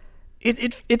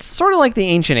sort of like the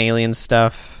Ancient Aliens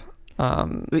stuff.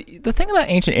 the thing about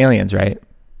Ancient Aliens, right?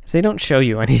 Is they don't show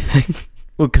you anything.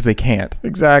 Well, because they can't.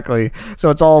 Exactly. So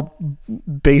it's all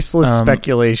baseless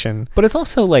speculation. But it's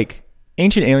also like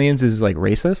Ancient Aliens is like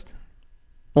racist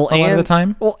Well, a lot of the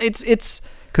time. Well, it's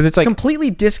Because it's like completely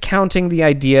discounting the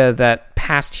idea that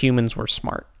past humans were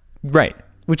smart, right,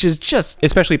 which is just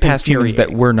especially past humans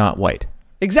that were not white.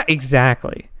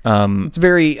 Exactly. Um, It's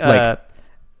very like-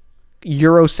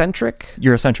 Eurocentric.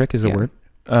 Eurocentric is a Yeah. word.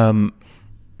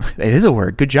 It is a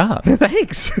word. Good job.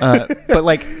 Thanks. But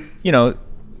like, you know,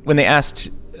 when they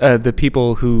asked the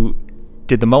people who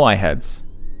did the Moai heads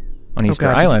on Easter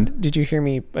God, Island, Did you hear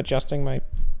me adjusting my?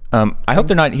 I hope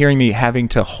they're not hearing me having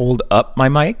to hold up my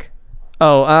mic.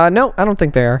 Oh, no, I don't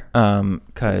think they are.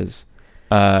 Because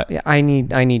Yeah, I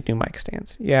need new mic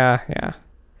stands. Yeah.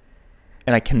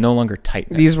 and I can no longer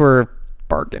tighten it. These were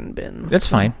bargain bin. That's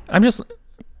fine. I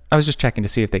was just checking to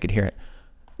see if they could hear it.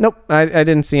 Nope, I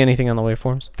didn't see anything on the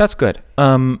waveforms. That's good.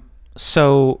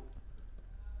 So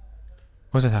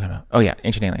what was I talking about? Oh yeah,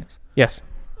 Ancient Aliens. Yes.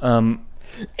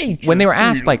 When they were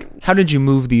asked, like, how did you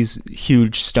move these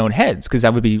huge stone heads? Because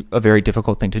that would be a very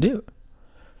difficult thing to do.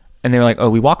 And they were like, oh,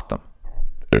 we walked them.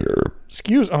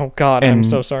 Oh God, I'm And-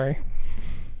 so sorry.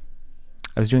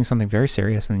 I was doing something very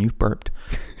serious and then you burped.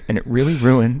 And it really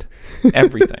ruined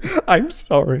everything. I'm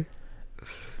sorry.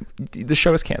 The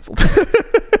show is canceled.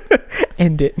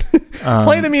 End it.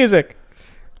 Play the music.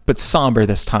 But somber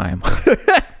this time.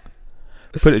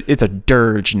 But it's a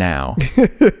dirge now.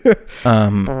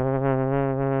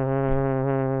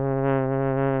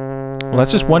 Well,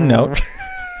 that's just one note.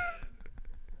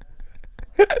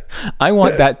 I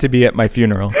want that to be at my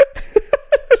funeral.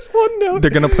 Just one note.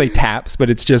 They're going to play taps, but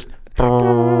it's just...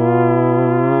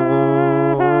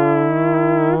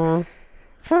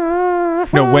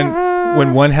 No,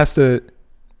 when one has to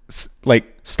like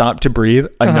stop to breathe,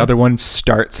 another one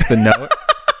starts the note.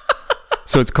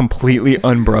 So it's completely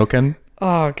unbroken.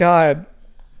 Oh God,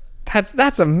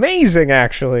 that's amazing,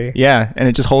 actually. Yeah, and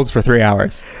it just holds for 3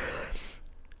 hours.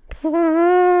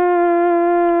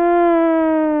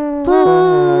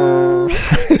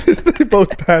 They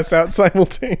both pass out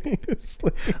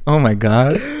simultaneously. Oh my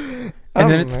god. And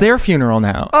then it's their funeral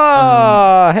now.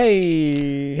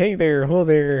 Hey there, hello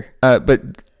there.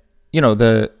 But you know,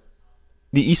 the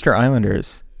Easter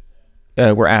Islanders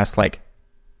were asked like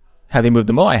how they moved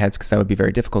the Moai heads because that would be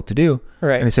very difficult to do.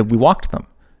 Right. And they said we walked them.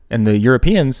 And the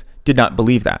Europeans did not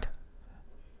believe that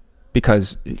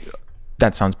because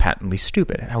that sounds patently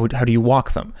stupid. How do you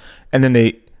walk them? And then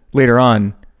they later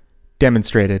on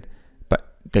demonstrated,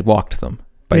 but they walked them.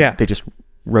 But Yeah. they just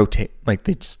rotate, like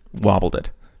they just wobbled it.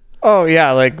 Oh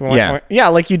yeah, like Yeah.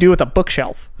 like you do with a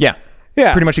bookshelf. Yeah.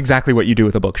 Yeah. Pretty much exactly what you do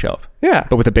with a bookshelf. Yeah.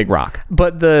 But with a big rock.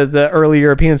 But the early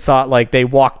Europeans thought like they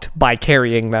walked by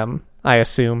carrying them, I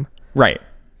assume. Right.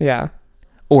 Yeah.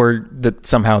 Or that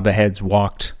somehow the heads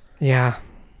walked. Yeah.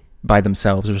 by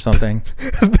themselves or something.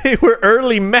 They were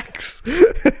early mechs.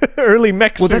 Early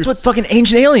mech Well, that's what fucking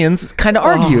Ancient Aliens kind of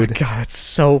argued. Oh, God, it's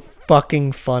so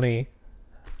fucking funny.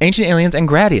 Ancient Aliens and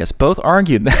Gradius both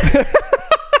argued that.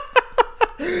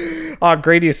 Oh,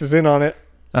 Gradius is in on it.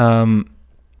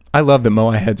 I love that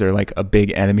Moai heads are like a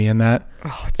big enemy in that.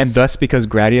 Oh, And thus, because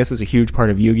Gradius is a huge part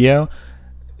of Yu-Gi-Oh!,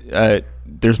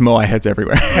 there's Moai heads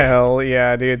everywhere. Hell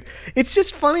yeah, dude. It's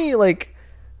just funny, like,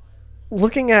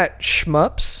 looking at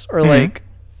shmups or, like,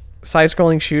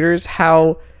 side-scrolling shooters,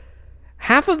 how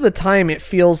half of the time it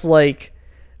feels like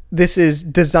this is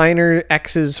Designer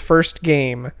X's first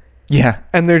game. Yeah.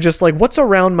 And they're just like, what's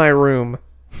around my room?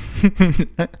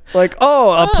 Like,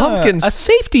 oh, a pumpkin. A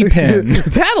safety pin.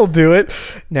 That'll do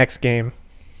it. Next game.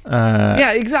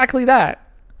 Yeah, exactly that.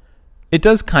 It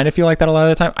does kind of feel like that a lot of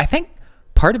the time. I think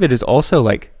part of it is also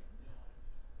like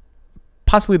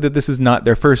possibly that this is not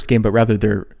their first game, but rather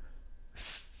their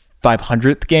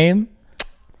 500th game.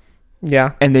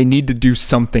 Yeah. And they need to do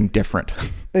something different.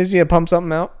 They just need to pump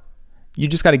something out. You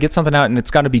just got to get something out, and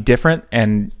it's got to be different,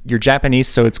 and you're Japanese,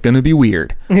 so it's going to be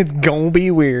weird. It's going to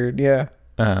be weird, yeah.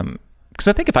 Because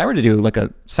I think if I were to do like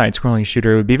a side-scrolling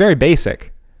shooter, it would be very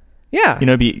basic. Yeah. You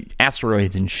know, it'd be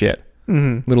asteroids and shit.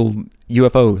 Mm-hmm. Little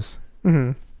UFOs.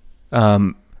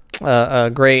 Mm-hmm. A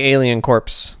gray alien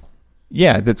corpse.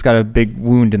 Yeah, that's got a big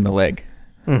wound in the leg.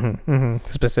 Mm-hmm. Mm-hmm.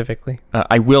 Specifically.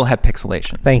 I will have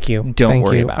pixelation. Thank you. Don't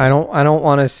worry about it. I don't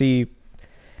want to see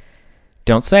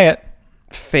Don't say it.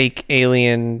 fake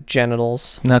alien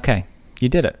genitals. Okay, you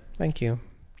did it. Thank you.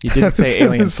 You didn't say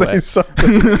alien I was sweat. gonna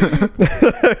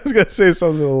say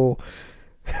something.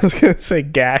 I was gonna say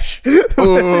gash.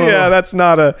 Yeah, that's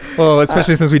not a. Well,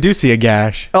 especially since we do see a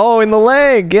gash. Oh, in the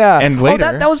leg, yeah. And Oh,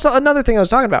 later- that was another thing I was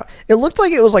talking about. It looked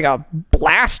like it was like a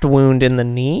blast wound in the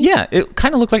knee. Yeah, it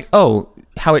kind of looked like,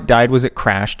 how it died was it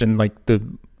crashed and like the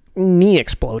Knee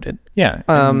exploded. yeah,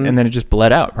 and then it just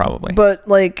bled out probably. But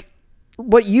like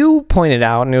what you pointed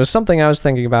out, and it was something I was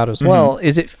thinking about as well,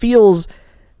 is it feels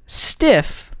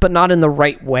stiff, but not in the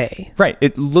right way. Right,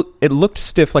 it looked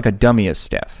stiff like a dummy is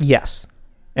stiff. Yes.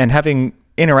 And having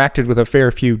interacted with a fair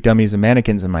few dummies and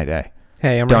mannequins in my day,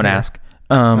 Hey, I'm don't right here. ask.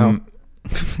 Oh.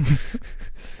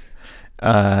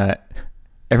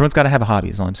 Everyone's got to have a hobby,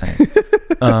 is all I'm saying.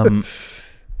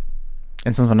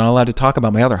 And since I'm not allowed to talk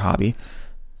about my other hobby,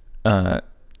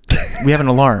 we have an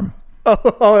alarm.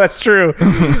 Oh, that's true.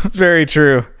 It's very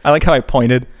true. I like how I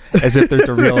pointed as if there's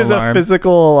a real There's alarm, a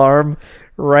physical alarm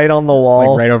right on the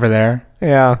wall. like right over there.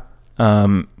 Yeah.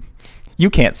 You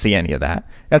can't see any of that.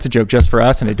 That's a joke just for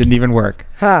us, and it didn't even work.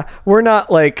 We're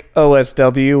not like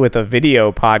OSW with a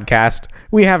video podcast.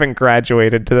 We haven't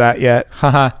graduated to that yet.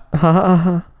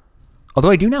 Haha. Although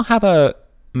I do now have a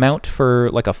mount for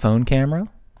like a phone camera.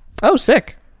 Oh,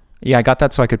 sick. Yeah, I got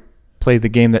that so I could play the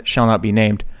game that shall not be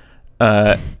named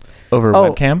over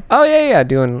webcam. Oh, yeah.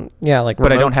 Doing, like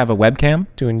But I remote- don't have a webcam.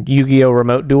 doing Yu-Gi-Oh!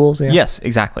 Remote duels. Yeah. Yes,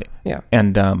 exactly. Yeah.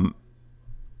 And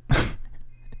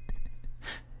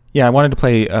yeah, I wanted to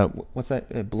play what's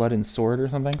that? Blood and Sword or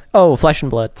something? Oh, Flesh and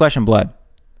Blood. Flesh and Blood.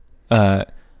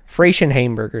 Frasian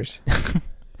hamburgers.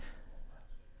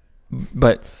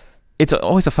 But it's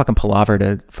always a fucking palaver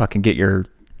to fucking get your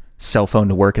cell phone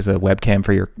to work as a webcam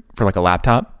for like a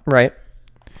laptop. Right.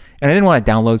 And I didn't want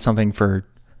to download something for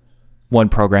one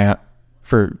program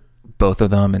for both of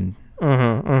them.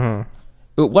 And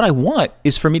what I want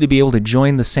is for me to be able to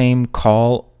join the same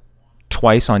call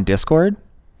twice on Discord.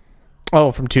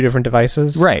 Oh, from two different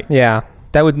devices? Right. Yeah.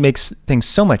 That would make things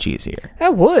so much easier.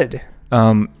 That would.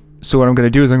 So what I'm going to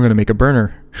do is I'm going to make a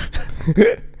burner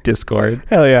Discord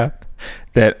Hell yeah.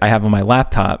 that I have on my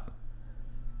laptop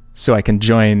so I can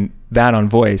join that on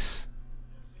voice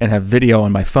and have video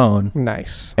on my phone,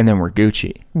 Nice. and then we're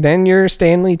Gucci. Then you're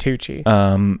Stanley Tucci.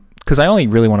 Because I only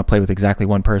really want to play with exactly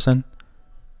one person.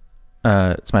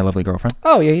 It's my lovely girlfriend.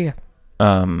 Oh, yeah.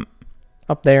 Um,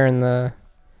 Up there in the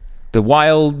the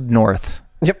wild north.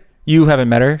 Yep. You haven't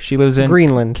met her. She lives in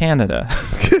Greenland. Canada.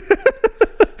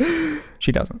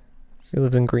 She doesn't. She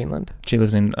lives in Greenland. She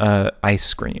lives in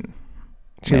ice cream.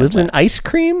 She lives in ice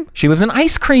cream? She lives in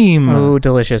ice cream. Oh,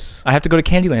 delicious. I have to go to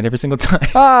Candyland every single time.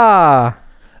 Ah.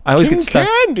 I always King get stuck.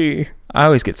 Candy. I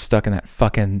always get stuck in that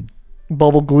fucking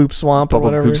Bubble Gloop Swamp or bubble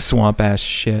whatever. group swamp ass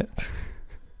shit.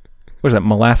 What is that?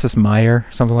 Molasses Mire?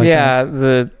 Something like that? Yeah,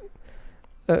 the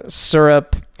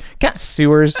syrup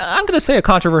sewers. I'm going to say a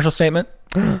controversial statement.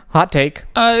 Hot take.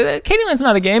 Candyland's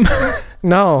not a game.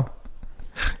 No.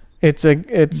 It's The an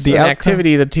outcome-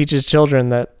 activity that teaches children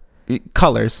that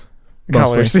Colors.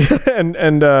 Mostly. colors.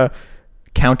 and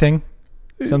Counting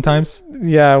sometimes.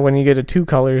 yeah, when you get a two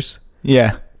colors.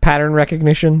 Yeah. Pattern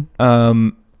recognition.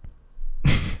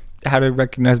 how to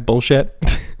recognize bullshit.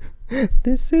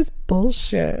 This is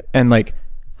bullshit. And like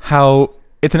how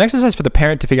it's an exercise for the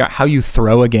parent to figure out how you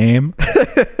throw a game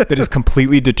that is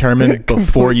completely determined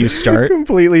before you start.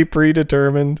 Completely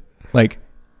predetermined. Like,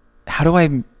 how do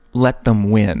I let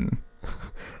them win?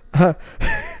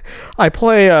 I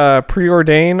play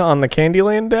Preordain on the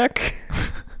Candyland deck.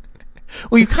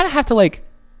 Well, you kind of have to like,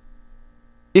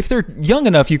 if they're young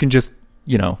enough, you can just,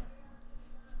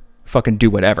 fucking do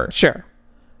whatever. Sure.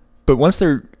 But once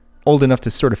they're old enough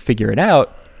to sort of figure it out,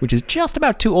 which is just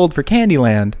about too old for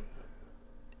Candyland,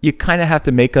 you kind of have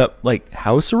to make up like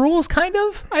house rules, kind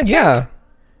of. I think. Yeah.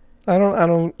 I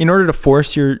don't. In order to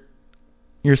force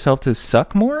yourself to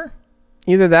suck more.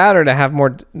 Either that or to have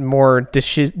more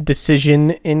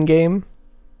decision in game.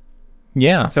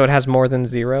 Yeah. So it has more than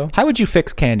 0. How would you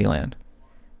fix Candyland?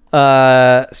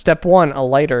 Step 1, a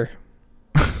lighter.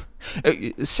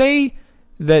 Say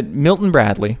that Milton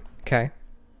Bradley Okay.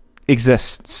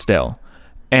 exists still,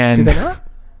 and Do they not?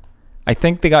 I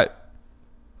think they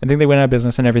went out of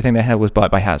business, and everything they had was bought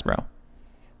by Hasbro.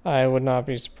 I would not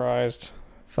be surprised.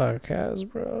 Fuck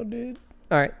Hasbro, dude.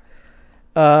 All right.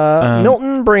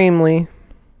 Milton Bramley,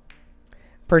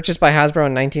 purchased by Hasbro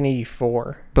in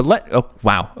 1984. But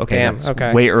wow, okay, Damn, that's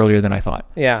okay. way earlier than I thought.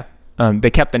 Yeah.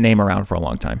 They kept the name around for a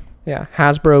long time. Yeah.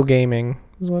 Hasbro Gaming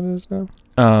is what it is now.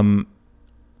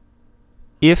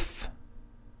 If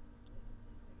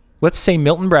let's say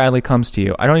Milton Bradley comes to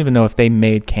you, I don't even know if they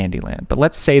made Candyland, but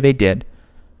let's say they did.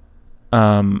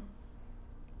 And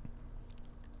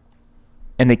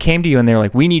they came to you and they're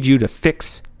like, "We need you to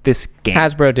fix this game."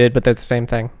 Hasbro did, but they're the same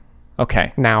thing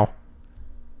Okay. now.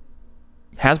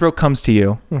 Hasbro comes to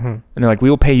you Mm-hmm. and they're like,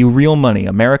 "We will pay you real money,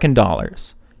 American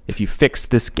dollars, if you fix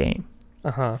this game."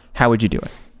 Uh-huh. How would you do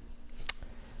it?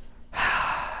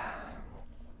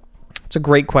 It's a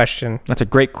great question. That's a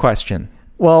great question.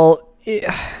 Well,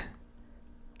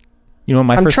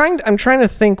 I'm trying to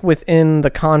think within the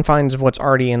confines of what's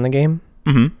already in the game,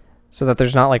 so that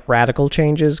there's not like radical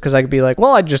changes. Because I could be like,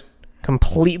 well, I'd just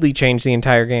completely change the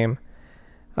entire game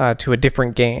to a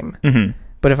different game. Mm-hmm.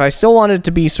 But if I still wanted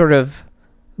to be sort of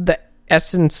the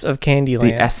essence of Candyland,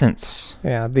 The essence.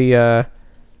 yeah, the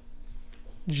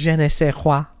je ne sais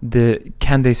quoi, The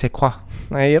Candy c'est quoi?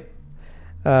 yep,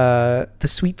 the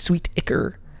sweet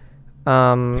ichor.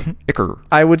 Icker.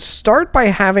 I would start by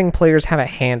having players have a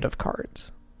hand of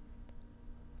cards.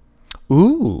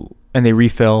 Ooh. And they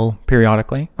refill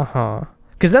periodically?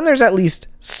 Because then there's at least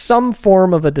some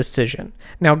form of a decision.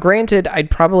 Now, granted, I'd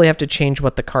probably have to change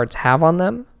what the cards have on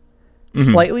them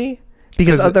slightly,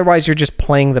 because otherwise you're just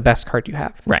playing the best card you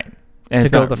have. Right. And To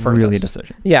it's go not the furthest. really a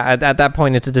decision. Yeah, at that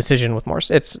point, it's a decision with more...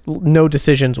 It's no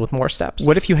decisions with more steps.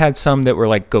 What if you had some that were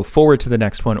like go forward to the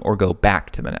next one or go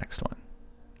back to the next one?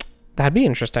 That'd be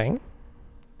interesting.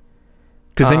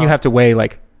 Because then you have to weigh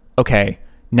like, okay,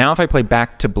 now if I play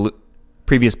back to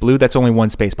previous blue, that's only one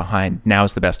space behind.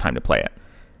 Now's the best time to play it.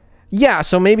 Yeah,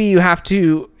 so maybe you have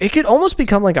to... It could almost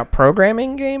become like a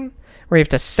programming game where you have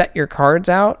to set your cards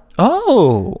out.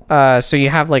 Oh. So you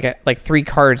have like 3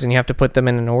 cards and you have to put them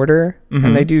in an order,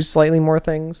 and they do slightly more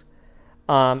things.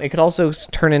 It could also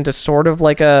turn into sort of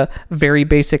like a very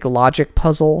basic logic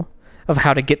puzzle of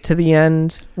how to get to the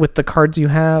end with the cards you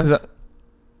have.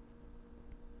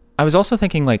 I was also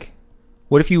thinking like,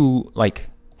 what if you like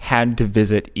had to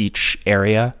visit each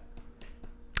area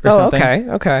or something?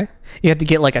 Okay. You have to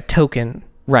get like a token.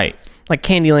 Right. Like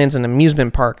Candyland's an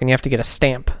amusement park, and you have to get a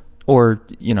stamp. Or,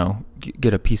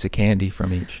 get a piece of candy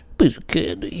from each. Piece of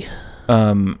candy.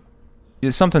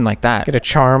 Something like that. Get a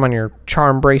charm on your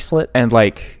charm bracelet. And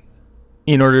like,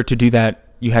 in order to do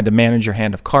that, you had to manage your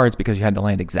hand of cards because you had to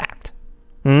land exact.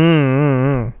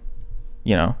 Mm-hmm.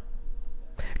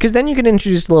 Because then you could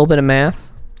introduce a little bit of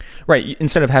math. Right.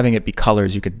 Instead of having it be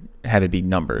colors, you could have it be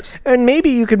numbers. And maybe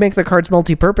you could make the cards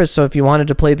multi-purpose, so if you wanted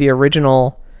to play the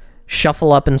original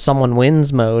shuffle up and someone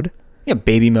wins mode. Yeah,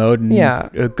 baby mode and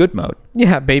good mode.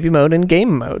 Yeah, baby mode and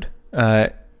game mode.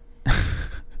 That'd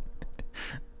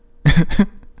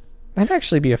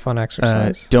actually be a fun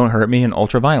exercise. Don't hurt me and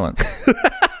ultra violence.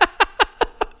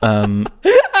 I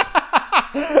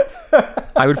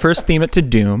would first theme it to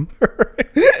Doom.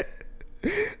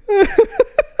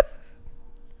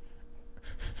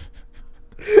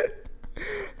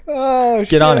 Oh,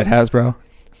 Get on it, Hasbro.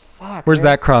 Fuck. Where's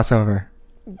that crossover?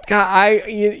 God,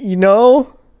 you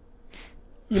know.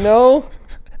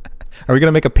 Are we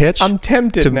gonna make a pitch? I'm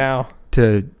tempted now.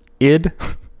 To id.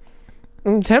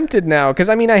 I'm tempted now because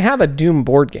I have a Doom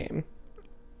board game.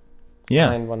 Yeah,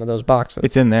 Behind one of those boxes.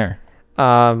 it's in there.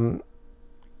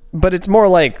 But it's more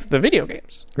like the video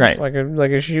games. Right. It's like a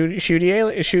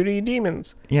shooty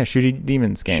demons. Yeah, Shooty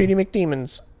Demons game. Shooty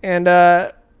McDemons. And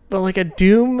but like a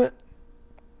Doom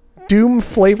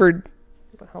flavored,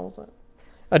 what the hell is that?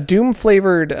 A Doom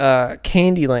flavored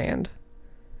Candyland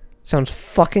sounds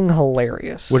fucking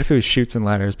hilarious. What if it was Shoots and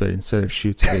Ladders, but instead of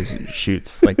shoots, it was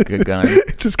shoots like a gun?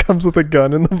 It just comes with a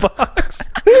gun in the box.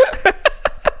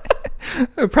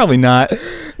 Probably not.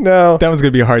 No. That one's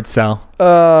gonna be a hard sell.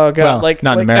 Oh god! Well, like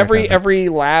not in like America, but- every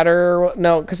ladder.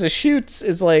 No, because the shoots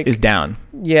is like Is down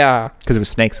yeah. because it was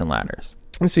snakes and ladders,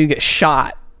 And so you get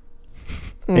shot,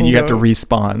 and you have to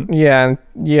respawn.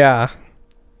 yeah.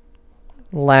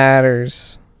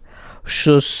 Ladders,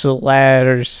 just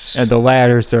ladders. And the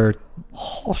ladders are,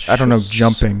 I don't know,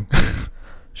 jumping.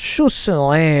 Just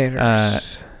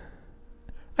ladders.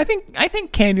 I think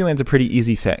Candyland's a pretty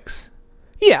easy fix.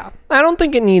 Yeah, I don't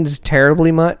think it needs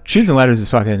terribly much. Shoots and Ladders is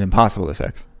fucking impossible to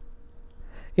fix.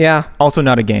 Yeah, Also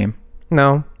not a game.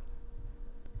 no.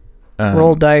 Um,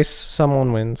 Roll dice,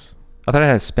 someone wins. I thought it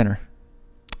had a spinner.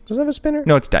 Does it have a spinner?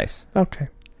 No, it's dice. Okay.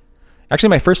 Actually,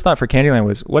 my first thought for Candyland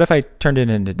was, what if I turned it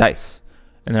into dice?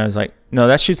 And then I was like, no,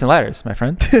 that's Shoots and Ladders, my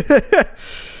friend.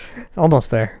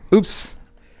 Almost there. Oops.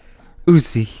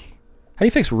 Oopsie. How do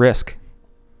you fix Risk?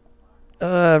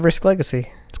 Risk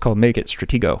Legacy. It's called Make It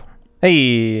Stratego.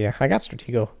 Hey, I got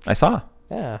Stratego. I saw.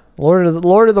 Yeah, Lord of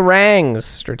the Rings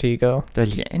Stratego.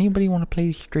 Does anybody want to play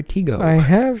Stratego? I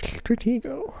have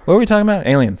Stratego. What were we talking about?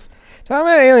 Aliens. Talking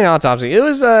about Alien Autopsy. It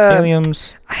was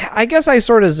Aliens. I guess I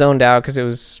sort of zoned out because it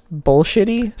was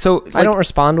bullshitty. So like, I don't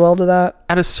respond well to that.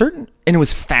 at a certain, and it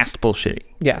was fast bullshitty.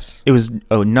 Yes. It was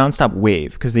a nonstop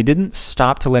wave because they didn't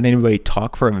stop to let anybody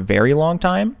talk for a very long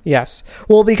time. Yes.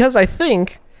 Well, because I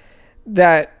think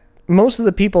that most of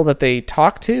the people that they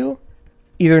talked to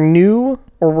either knew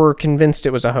or were convinced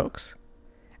it was a hoax.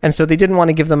 And so they didn't want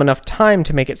to give them enough time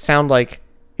to make it sound like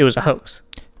it was a hoax.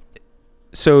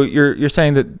 So you're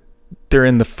saying that they're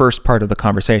in the first part of the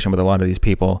conversation with a lot of these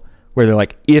people where they're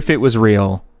like, if it was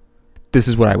real, this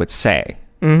is what I would say.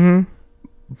 Mm-hmm.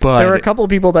 But There were a couple of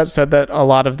people that said that a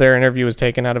lot of their interview was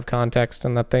taken out of context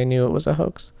and that they knew it was a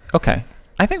hoax. okay,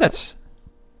 I think that's.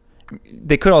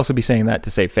 They could also be saying that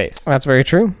to save face. That's very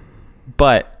true.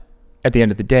 But at the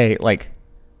end of the day, like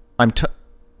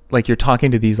like you're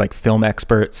talking to these like film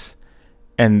experts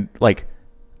and like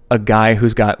a guy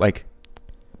who's got like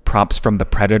props from The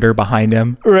Predator behind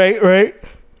him, Right.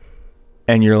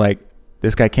 and you're like,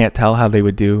 this guy can't tell how they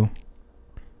would do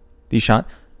these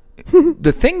shots.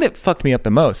 The thing that fucked me up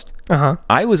the most, Uh-huh.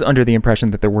 I was under the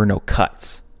impression that there were no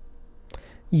cuts.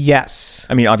 Yes.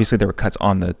 I mean, obviously there were cuts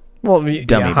on the Well, dummy, yeah,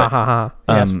 but, ha ha ha.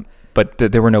 Yes. but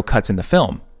there were no cuts in the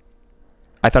film.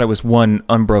 I thought it was one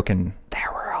unbroken. There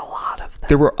were a lot of them.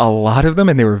 There were a lot of them,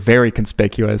 and they were very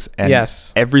conspicuous. And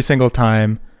Yes. every single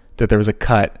time that there was a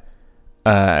cut,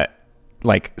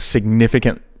 like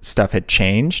significant stuff had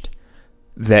changed.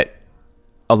 That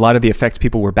a lot of the effects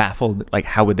people were baffled. Like,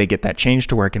 how would they get that change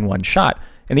to work in one shot?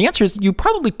 And the answer is, you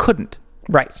probably couldn't,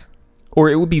 Right. or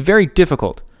it would be very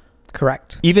difficult,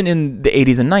 Correct. even in the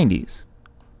 80s and 90s,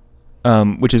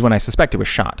 which is when I suspect it was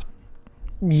shot.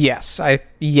 Yes. I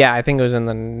think it was in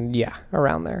the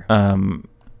around there.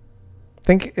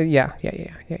 Think yeah.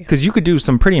 Because you could do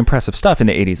some pretty impressive stuff in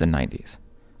the 80s and 90s.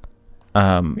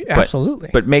 Absolutely.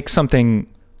 But make something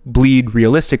bleed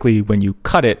realistically when you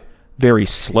cut it very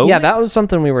slowly. yeah, that was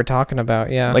something we were talking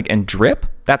about. Yeah. Like, and drip,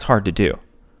 that's hard to do.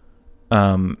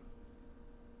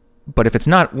 But if it's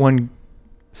not one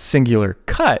singular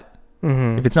cut,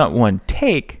 if it's not one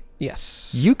take,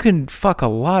 yes. you can fuck a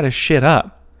lot of shit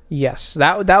up. Yes.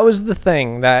 That was the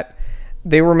thing that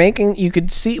they were making. You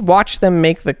could watch them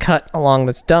make the cut along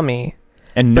this dummy,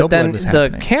 And no but then blood was the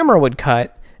happening. camera would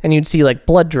cut, and you'd see like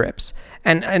blood drips.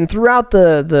 And throughout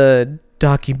the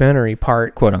documentary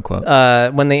part, Quote unquote.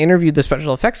 when they interviewed the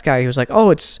special effects guy, he was like, "Oh,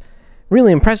 it's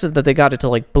really impressive that they got it to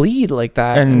like bleed like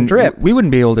that and drip." we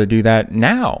wouldn't be able to do that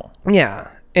now. Yeah,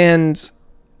 and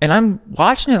I'm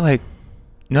watching it like,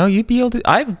 no, you'd be able to.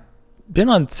 I've been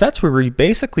on sets where we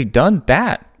basically done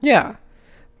that. yeah,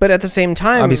 but at the same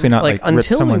time, Obviously not like rip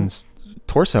until someone's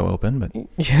torso open, but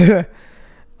yeah,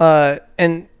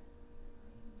 and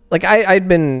like I'd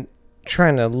been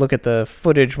trying to look at the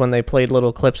footage when they played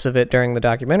little clips of it during the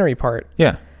documentary part,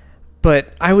 yeah.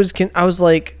 but I was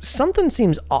like, something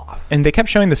seems off. And they kept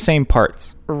showing the same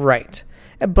parts. Right.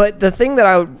 But the thing that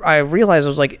I realized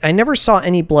was like, I never saw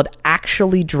any blood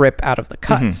actually drip out of the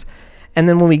cuts. And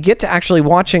then when we get to actually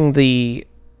watching the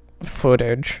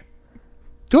footage,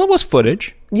 Well, it was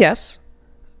footage. yes,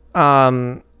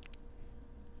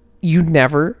 you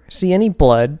never see any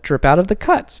blood drip out of the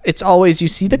cuts. It's always you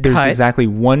see the There's cut. exactly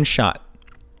one shot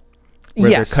where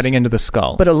Yes. they're cutting into the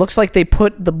skull. But it looks like they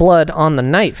put the blood on the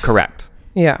knife. Correct.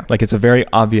 Yeah. Like, it's a very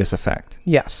obvious effect.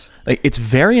 Yes. Like, it's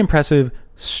very impressive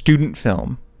student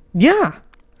film. Yeah.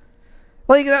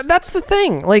 Like, that's the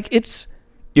thing. Like, it's...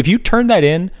 If you turn that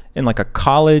in like a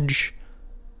college,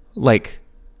 like,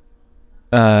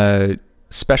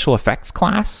 special effects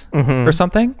class or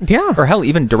something. Yeah. Or hell,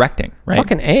 even directing, right?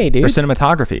 Fucking A, dude. Or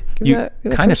cinematography. You give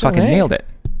that kind of person fucking an A. nailed it.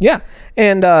 Yeah.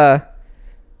 And,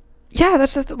 yeah,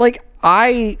 that's like,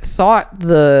 I thought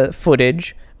the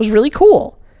footage was really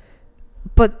cool.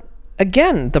 But,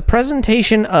 again, the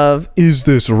presentation of, is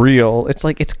this real? It's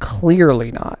like, it's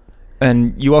clearly not.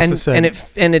 And you also said...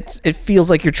 it feels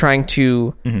like you're trying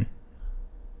to,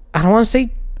 I don't want to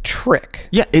say trick.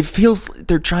 Yeah, it feels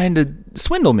they're trying to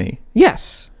swindle me.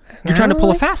 Yes. You're trying to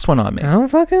pull a fast one on me. I don't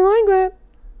fucking like that.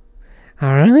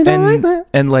 I really don't like that.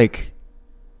 And like,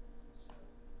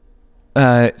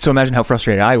 so imagine how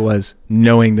frustrated I was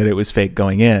knowing that it was fake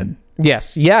going in.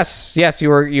 Yes. You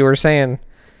were saying.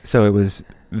 So it was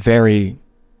very,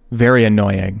 very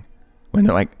annoying when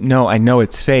they're like, "No, I know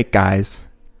it's fake, guys.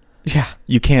 Yeah.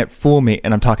 You can't fool me."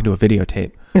 And I'm talking to a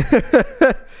videotape.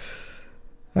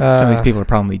 Some of these people are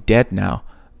probably dead now.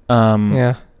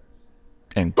 Yeah.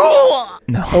 And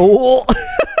no. Oh.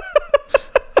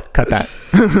 Cut that.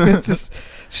 It's just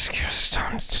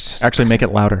Actually, make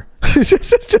it louder.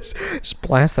 just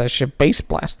blast that shit. Bass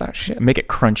blast that shit. Make it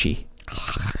crunchy.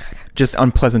 Just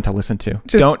unpleasant to listen to.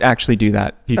 Just- Don't actually do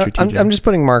that, future TJ. I'm just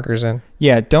putting markers in.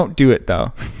 Yeah, don't do it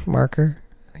though. Marker.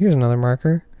 Here's another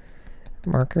marker.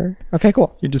 Marker. Okay,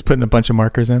 cool. You're just putting a bunch of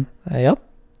markers in Yep.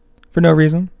 for no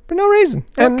reason. For no reason.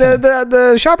 And Okay.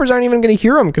 the shoppers aren't even going to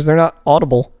hear them because they're not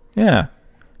audible. Yeah.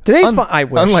 Today's I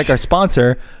wish. Unlike our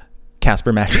sponsor,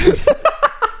 Casper Mattresses.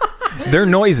 They're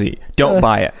noisy. Don't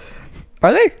buy it.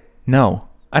 Are they? No.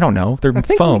 I don't know. They're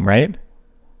think foam, right?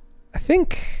 I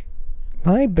think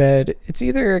my bed, it's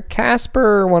either Casper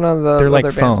or one of the They're like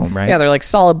other bands. foam, right? Yeah, they're like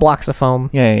solid blocks of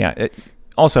foam. Yeah.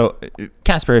 Also,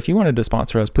 Casper, if you wanted to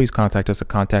sponsor us, please contact us at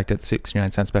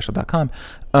contact@69centspecial.com.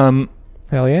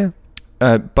 Hell yeah.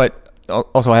 But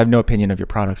also, I have no opinion of your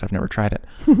product. I've never tried it.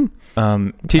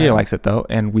 TJ likes it, though,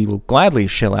 and we will gladly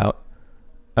shill out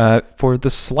for the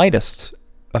slightest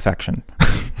affection.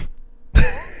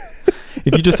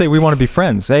 If you just say, we want to be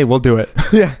friends, hey, we'll do it.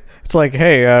 Yeah. It's like,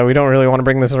 hey, we don't really want to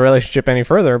bring this relationship any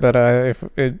further, but if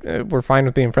we're fine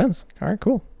with being friends. All right,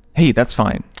 cool. Hey, that's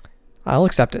fine. I'll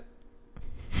accept it.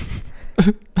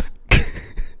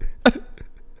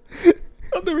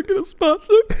 I'll never get a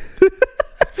sponsor.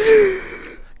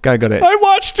 Gotta go to... I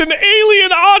watched an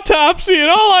alien autopsy and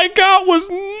all I got was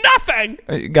nothing.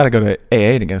 Gotta go to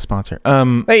AA to get a sponsor.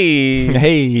 Hey.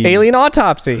 Hey. Alien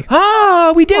autopsy.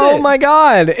 Ah, we did it. Oh my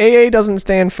God. AA doesn't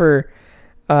stand for...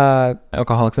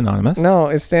 Alcoholics Anonymous. No,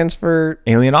 it stands for...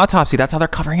 Alien Autopsy. That's how they're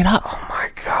covering it up. Oh my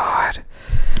God.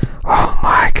 Oh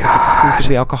my God.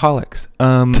 Exclusively alcoholics.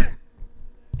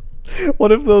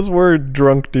 What if those were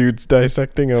drunk dudes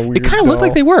dissecting a weird It kind of looked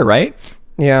like they were, right?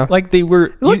 Yeah. Like they were...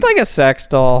 It looked like a sex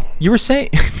doll. You were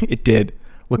saying... It did.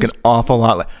 Look an awful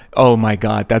lot like... Oh my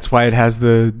God. That's why it has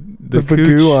the The cooch.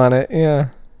 bagoo on it. Yeah.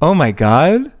 Oh my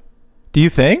God. Do you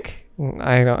think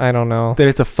I don't know. that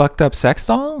it's a fucked up sex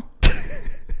doll?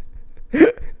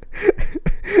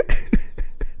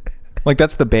 Like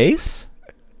that's the base?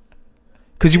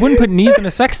 Because you wouldn't put knees in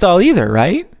a sex doll either,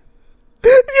 right?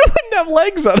 You wouldn't have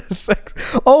legs on a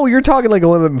sex. Oh, you're talking like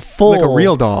one of them full. Like a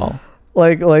real doll.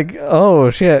 Like oh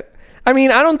shit. I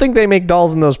mean, I don't think they make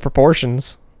dolls in those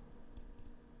proportions.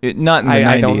 Not in the 90s.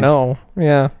 I don't know.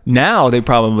 Yeah. Now they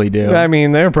probably do. I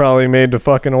mean, they're probably made to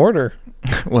fucking order.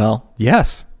 Well,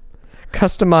 yes.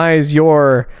 Customize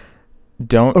your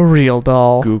Don't a real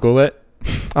doll. Google it.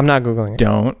 I'm not Googling it.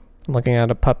 Don't. I'm looking at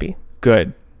a puppy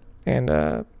Good. and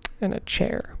a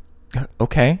chair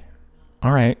Okay.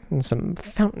 All right. and some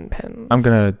fountain pens. I'm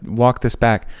going to walk this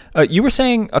back. You were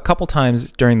saying a couple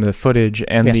times during the footage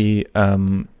and Yes. the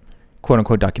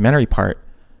quote-unquote documentary part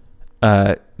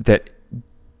that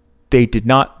they did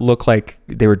not look like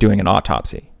they were doing an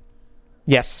autopsy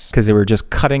Yes. because they were just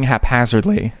cutting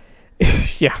haphazardly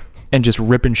Yeah. and just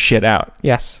ripping shit out.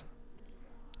 Yes.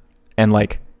 And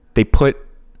like they put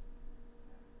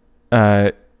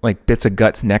like bits of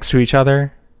guts next to each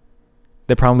other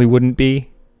that probably wouldn't be.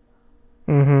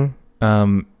 Mm-hmm.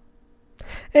 Um,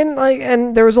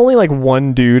 And there was only like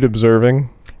one dude observing.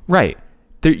 right.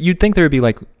 You'd think there would be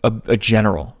like a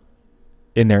general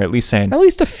in there at least saying, At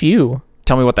least a few.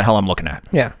 tell me what the hell I'm looking at.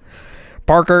 Yeah.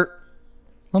 Parker.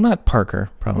 Well, not Parker,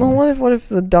 probably. Well, what if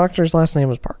the doctor's last name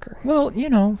was Parker? Well, you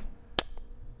know.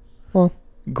 Well,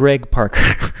 Greg Parker.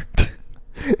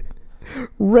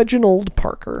 Reginald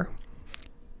Parker.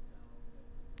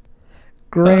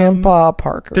 Grandpa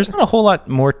Parker. There's not a whole lot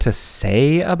more to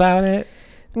say about it.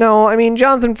 No, I mean,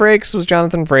 Jonathan Frakes was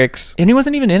Jonathan Frakes. And he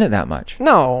wasn't even in it that much.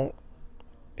 No,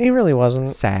 he really wasn't.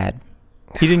 Sad.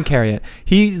 He didn't carry it.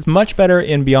 He's much better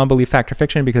in Beyond Belief Fact or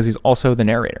Fiction because he's also the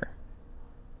narrator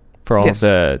for all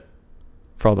the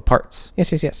parts.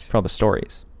 Yes. For all the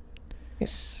stories.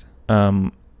 Yes.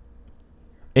 A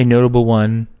notable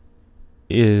one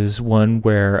is one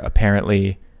where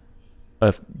apparently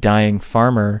a dying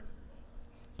farmer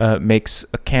makes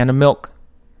a can of milk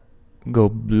go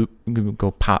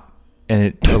pop, and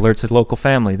it alerts a local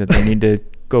family that they need to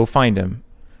go find him.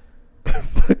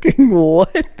 Fucking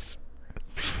what?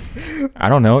 I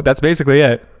don't know. That's basically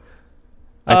it.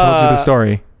 I told you the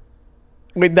story.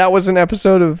 Wait, that was an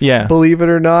episode of Believe It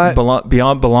or Not?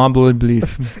 Beyond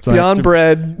Belief. Beyond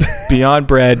Bread. Beyond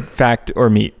Bread, Fact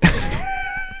or Meat.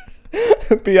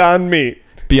 Beyond Meat.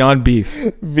 Beyond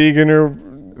Beef. Vegan or...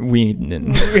 Weed.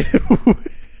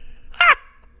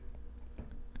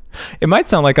 It might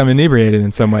sound like I'm inebriated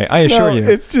in some way. I assure you.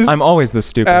 It's just I'm always this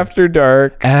stupid. After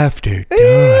dark. After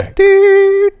dark.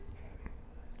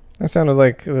 That sounded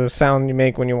like the sound you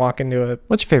make when you walk into a...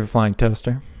 What's your favorite flying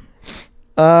toaster?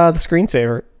 The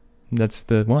screensaver. That's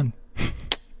the one.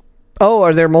 Oh,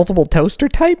 are there multiple toaster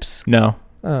types? No.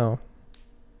 Oh.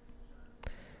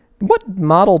 What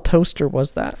model toaster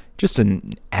was that? Just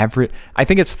an average... I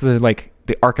think it's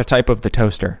the archetype of the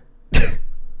toaster.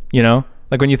 You know?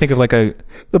 Like when you think of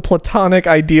the platonic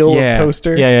ideal of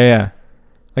toaster. Yeah.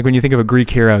 Like when you think of a Greek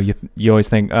hero, you always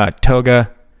think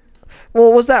toga.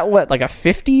 Well, was that what, like a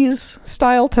 50s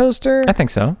style toaster? I think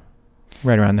so.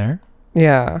 Right around there.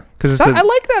 Yeah. Because I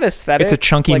like that aesthetic. It's a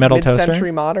chunky metal toaster.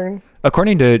 Mid-century modern.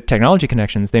 According to Technology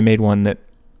Connections, they made one that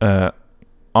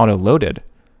auto-loaded.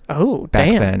 Oh, back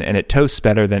damn. then, and it toasts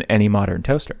better than any modern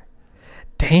toaster.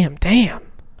 Damn. Damn.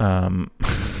 In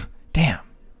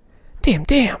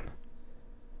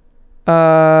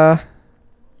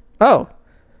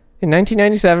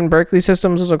 1997, Berkeley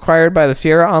Systems was acquired by the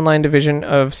Sierra Online division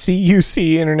of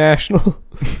CUC International.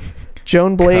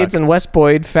 Joan Blades and Wes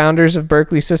Boyd, founders of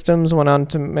Berkeley Systems, went on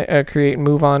to create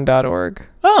MoveOn.org.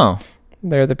 Oh.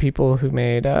 They're the people who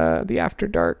made the After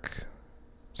Dark.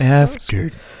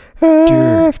 After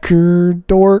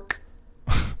Dork.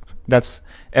 That's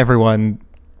everyone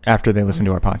after they listen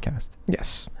to our podcast.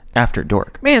 Yes. After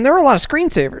Dork. Man, there were a lot of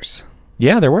screensavers.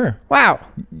 Yeah, there were. Wow.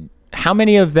 How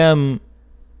many of them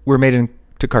were made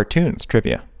into cartoons?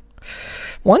 Trivia.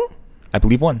 One? I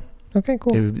believe one. Okay,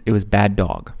 cool. It was Bad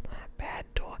Dog.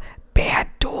 Bad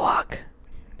Dog.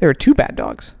 There were two Bad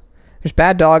Dogs. There's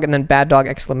Bad Dog and then Bad Dog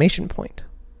exclamation point.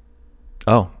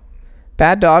 Oh.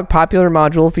 Bad Dog, popular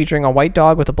module featuring a white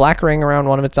dog with a black ring around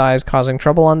one of its eyes, causing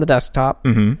trouble on the desktop.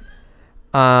 Mm-hmm.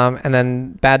 And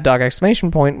then Bad Dog exclamation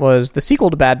point was the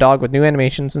sequel to Bad Dog with new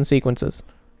animations and sequences.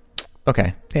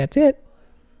 Okay. That's it.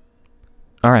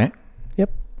 All right.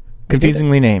 Yep.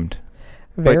 Confusingly named,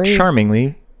 but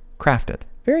charmingly crafted.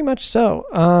 Very much so.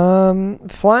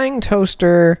 Flying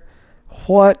toaster.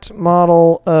 What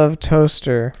model of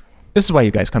toaster? This is why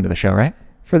you guys come to the show, right?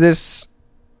 For this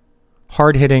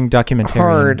hard-hitting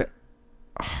documentarian.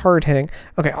 Hard-hitting.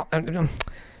 Okay. I don't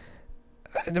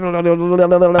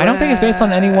think it's based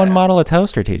on any one model of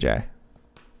toaster, TJ.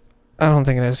 I don't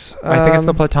think it is. I think it's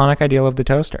the platonic ideal of the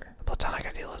toaster. The platonic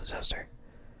ideal of the toaster.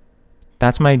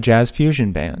 That's my jazz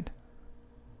fusion band.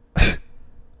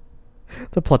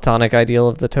 The platonic ideal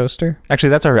of the toaster? Actually,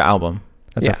 that's our album.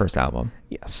 That's our first album.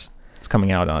 Yes. It's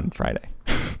coming out on Friday.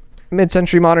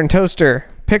 Mid-century modern toaster.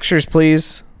 Pictures,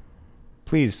 please.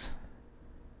 Please.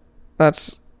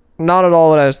 That's not at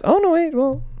all what I was... Oh, no, wait.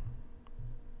 Well...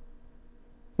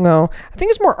 No. I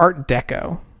think it's more Art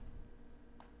Deco.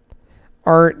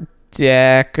 Art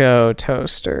Deco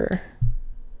toaster.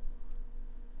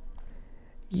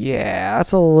 Yeah,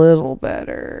 that's a little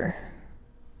better.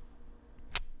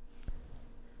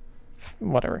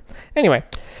 Whatever. Anyway.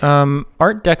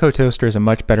 Art Deco toaster is a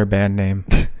much better band name.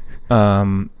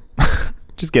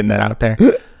 Just getting that out there.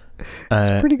 It's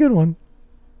a pretty good one.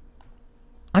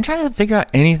 I'm trying to figure out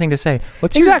anything to say.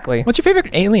 What's your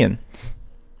favorite alien?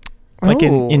 Like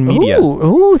in media.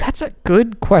 Ooh, that's a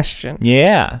good question.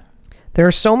 Yeah. There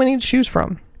are so many to choose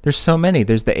from. There's so many.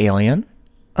 There's the alien.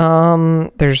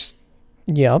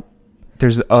 Yep.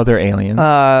 There's other aliens.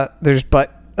 There's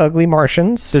butt ugly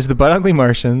Martians. There's the butt ugly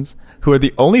Martians, who are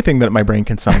the only thing that my brain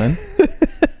can summon.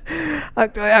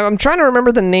 I'm trying to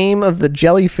remember the name of the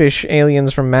jellyfish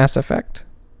aliens from Mass Effect.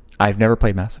 I've never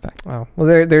played Mass Effect. Oh,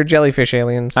 well, they're jellyfish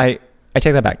aliens. I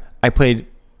take that back. I played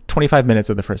 25 minutes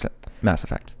of the first Mass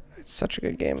Effect. It's such a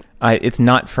good game. It's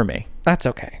not for me. That's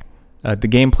okay. The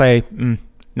gameplay,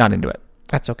 not into it.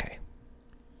 That's okay.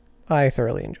 I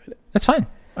thoroughly enjoyed it. That's fine.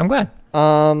 I'm glad.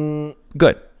 Um,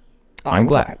 Good. I'm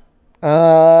glad.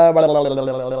 Uh,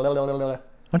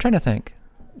 I'm trying to think.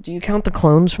 do you count the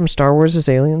clones from Star Wars as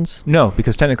aliens? No,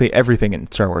 because technically everything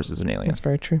in Star Wars is an alien. That's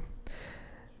very true.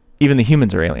 Even the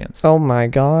humans are aliens. Oh my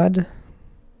god.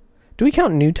 Do we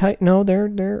count new type? No, they're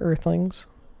Earthlings.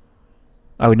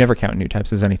 I would never count new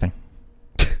types as anything.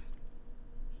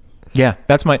 Yeah,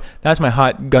 that's my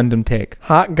hot Gundam take.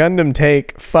 Hot Gundam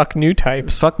take. Fuck new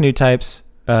types. Fuck new types.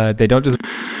 They don't just.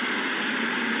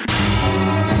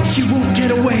 You won't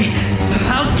get away.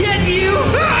 I'll get you.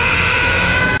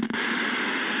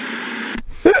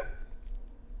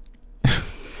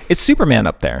 Is Superman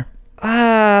up there?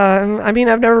 I mean,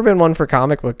 I've never been one for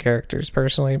comic book characters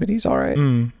personally, but he's all right.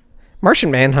 Martian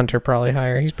Manhunter probably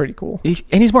higher. He's pretty cool.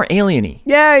 And he's more alien-y.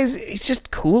 Yeah, he's just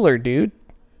cooler, dude.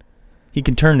 He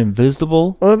can turn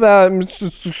invisible. What about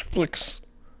Mr. Splix?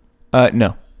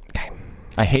 No. Okay.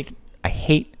 I hate.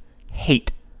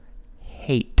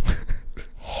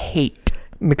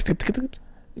 Mixed up.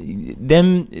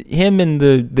 Him and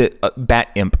the Bat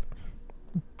Imp.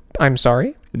 I'm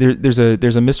sorry? There's a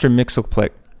Mr.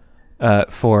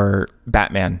 Mxyzptlk for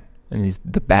Batman, and he's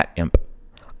the Bat Imp.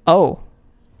 Oh.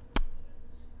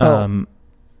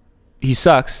 He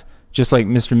sucks, just like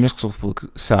Mr.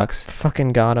 Mxyzptlk sucks. Fucking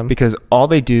got him. Because all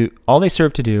they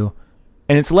serve to do,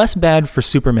 and it's less bad for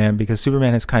Superman because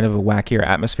Superman has kind of a wackier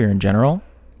atmosphere in general.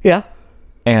 Yeah.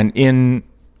 And in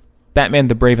Batman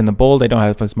the Brave and the Bold, I don't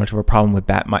have as much of a problem with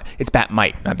Batmite. It's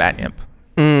Batmite, not Bat Imp.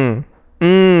 It's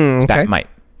Okay. Batmite.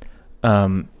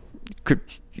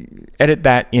 Edit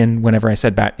that in whenever I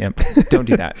said Bat Imp. Don't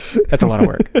do that. That's a lot of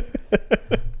work.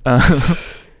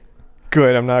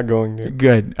 Good, I'm not going to.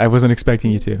 Good. I wasn't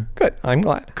expecting you to. Good, I'm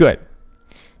glad. Good.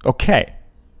 Okay.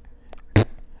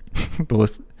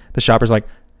 The shopper's like,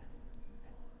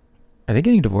 are they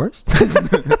getting divorced?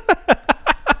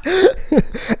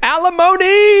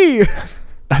 Alimony!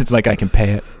 It's like I can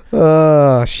pay it.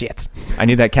 Oh, shit. I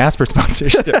need that Casper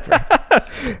sponsorship.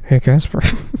 Hey, Casper.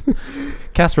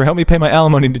 Casper, help me pay my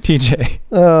alimony to TJ.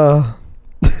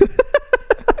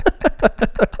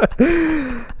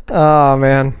 Oh,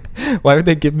 man. Why would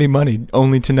they give me money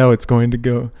only to know it's going to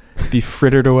go be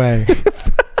frittered away?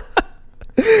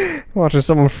 Watching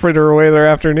someone fritter away their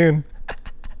afternoon.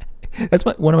 That's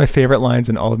one of my favorite lines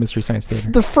in all of Mystery Science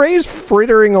Theater. The phrase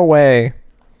frittering away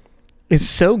is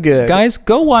so good. Guys,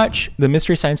 go watch the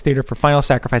Mystery Science Theater for Final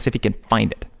Sacrifice if you can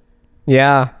find it.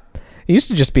 Yeah. It used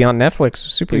to just be on Netflix.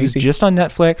 Super It was easy. just on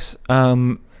Netflix.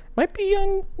 Might be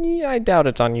on... Yeah, I doubt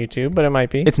it's on YouTube, but it might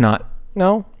be. It's not.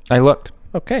 No? I looked.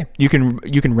 Okay. You can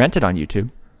rent it on YouTube.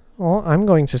 Well, I'm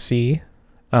going to see.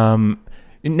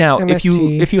 Now,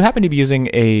 MST. if you happen to be using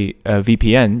a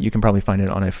VPN, you can probably find it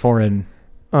on a foreign.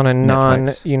 On a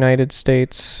Netflix. non-United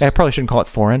States... I probably shouldn't call it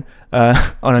foreign.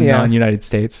 On a non-United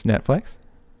States Netflix.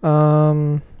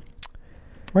 Where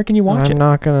can you watch it? I'm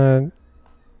not going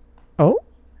to...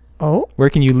 Oh? Where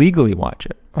can you legally watch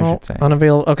it? I should say.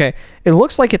 Unavailable. Okay. It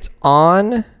looks like it's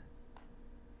on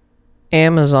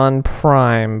Amazon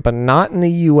Prime, but not in the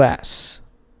US.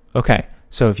 Okay.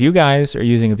 So if you guys are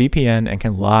using a VPN and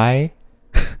can lie,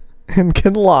 And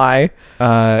can lie.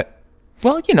 well,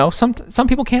 some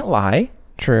people can't lie.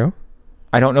 True.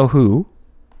 I don't know who,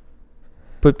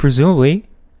 but presumably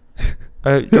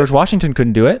George Washington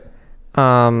couldn't do it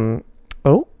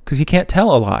because he can't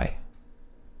tell a lie.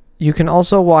 You can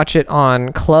also watch it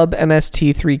on Club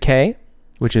MST3K.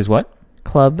 Which is what?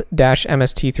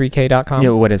 Club-MST3K.com. Yeah,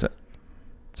 what is it?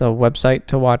 It's a website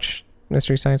to watch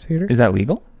Mystery Science Theater. Is that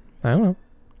legal? I don't know.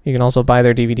 You can also buy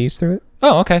their DVDs through it.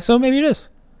 Oh, okay. So maybe it is.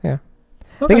 Yeah.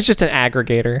 I Okay. think it's just an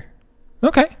aggregator.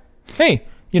 Okay. Hey,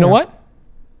 you know what?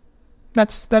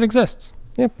 That exists.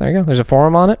 Yep, there you go. There's a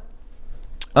forum on it.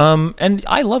 And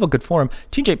I love a good forum.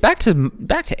 TJ, back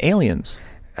to aliens.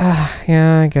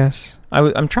 Yeah, I guess.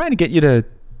 I'm trying to get you to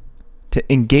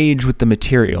engage with the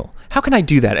material. How can I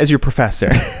do that as your professor?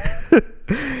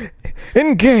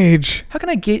 Engage. How can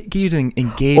I get you to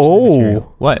engage with the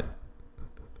material? What?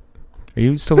 Are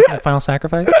you still looking at Final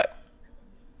Sacrifice?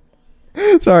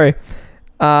 Sorry.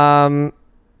 So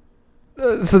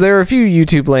there are a few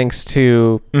YouTube links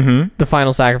to the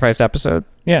Final Sacrifice episode.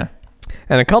 Yeah.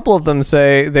 And a couple of them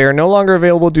say they are no longer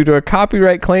available due to a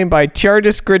copyright claim by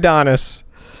Tiardis Gridanis,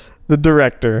 the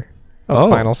director of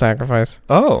Final Sacrifice.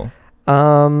 Oh.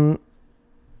 You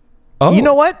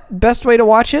know what? Best way to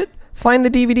watch it? Find the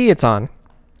DVD it's on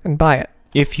and buy it.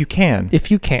 If you can. If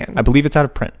you can. I believe it's out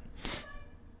of print.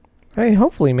 I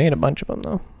hopefully made a bunch of them,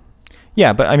 though.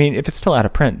 Yeah, but I mean, if it's still out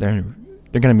of print, they're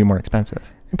going to be more expensive.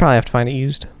 You probably have to find it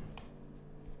used.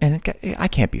 And I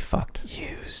can't be fucked.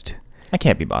 Used. I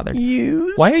can't be bothered.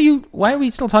 Used. Why are we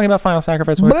still talking about Final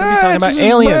Sacrifice when we're talking about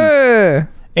aliens? Bleh.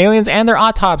 Aliens and their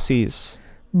autopsies.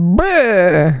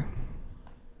 Bleh.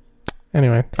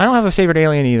 Anyway. I don't have a favorite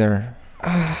alien either.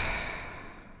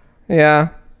 Yeah.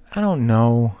 I don't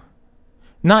know.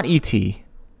 Not E.T.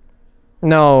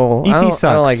 No. E.T. I sucks.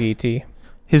 don't like E.T.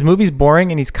 His movie's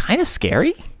boring and he's kind of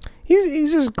scary.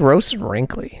 He's just gross and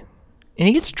wrinkly. And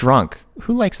he gets drunk.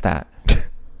 Who likes that?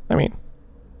 I mean,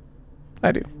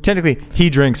 I do. Technically, he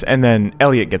drinks and then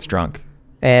Elliot gets drunk.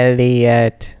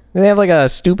 Elliot. Do they have like a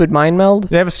stupid mind meld?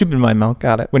 They have a stupid mind meld.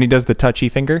 Got it. When he does the touchy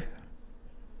finger,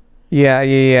 Yeah,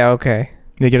 okay.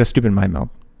 they get a stupid mind meld.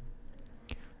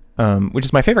 Which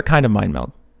is my favorite kind of mind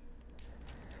meld.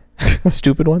 A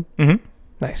stupid one? Mm-hmm.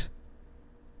 Nice.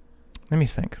 Let me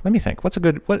think.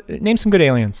 Name some good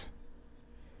aliens.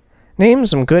 Name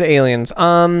some good aliens.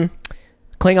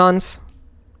 Klingons,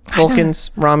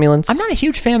 Vulcans, Romulans. I'm not a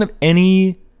huge fan of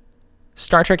any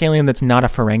Star Trek alien that's not a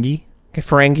Ferengi. Okay,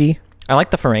 Ferengi. I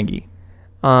like the Ferengi.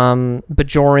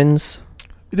 Bajorans.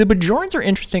 The Bajorans are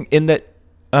interesting in that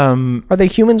Are they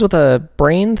humans with a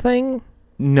brain thing?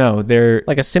 no, they're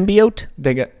Like a symbiote?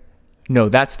 no,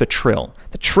 that's the Trill.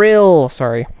 The Trill.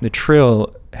 Sorry. The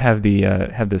Trill have the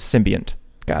symbiont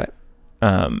Got it.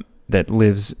 that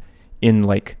lives in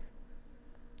like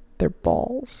They're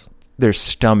balls. their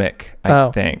stomach, I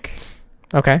think.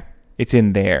 Okay. It's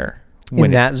in there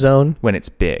In that zone? when it's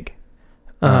big.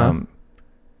 Uh-huh.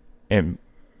 And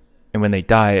when they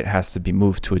die, it has to be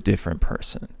moved to a different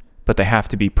person. But they have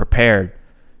to be prepared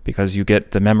because you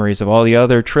get the memories of all the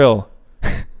other Trill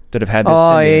that have had this Oh,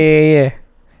 symbiote.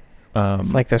 yeah.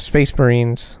 It's like the Space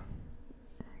Marines.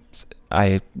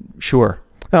 Sure.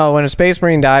 Oh, when a Space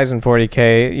Marine dies in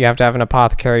 40K, you have to have an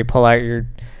apothecary pull out your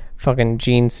fucking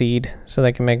gene seed so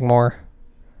they can make more.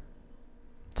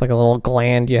 It's like a little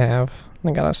gland you have.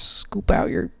 They gotta scoop out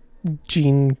your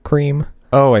gene cream.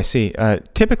 Oh, I see.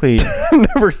 Typically, I'm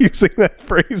never using that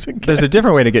phrase again. there's a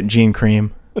different way to get gene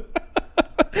cream.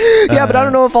 Yeah, but I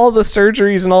don't know if all the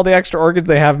surgeries and all the extra organs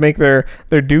they have make their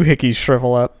doohickeys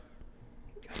shrivel up.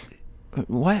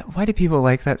 Why do people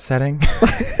like that setting?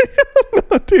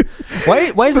 Dude.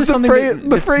 Why is this something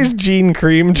the phrase gene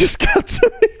cream just got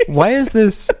to me. Why is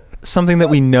this something that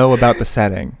we know about the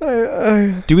setting?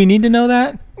 Do we need to know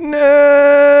that?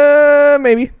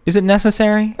 Maybe. Is it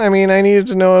necessary? I mean, I needed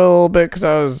to know it a little bit because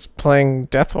I was playing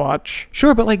Death Watch.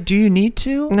 Sure, but like, do you need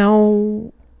to?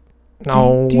 No.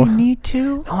 Do you need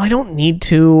to? No, I don't need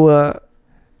to.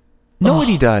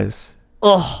 Nobody does.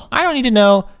 Ugh. I don't need to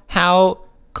know how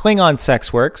Klingon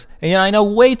sex works, and yet I know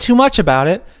way too much about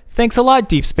it. Thanks a lot,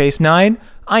 Deep Space Nine.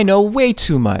 I know way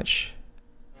too much.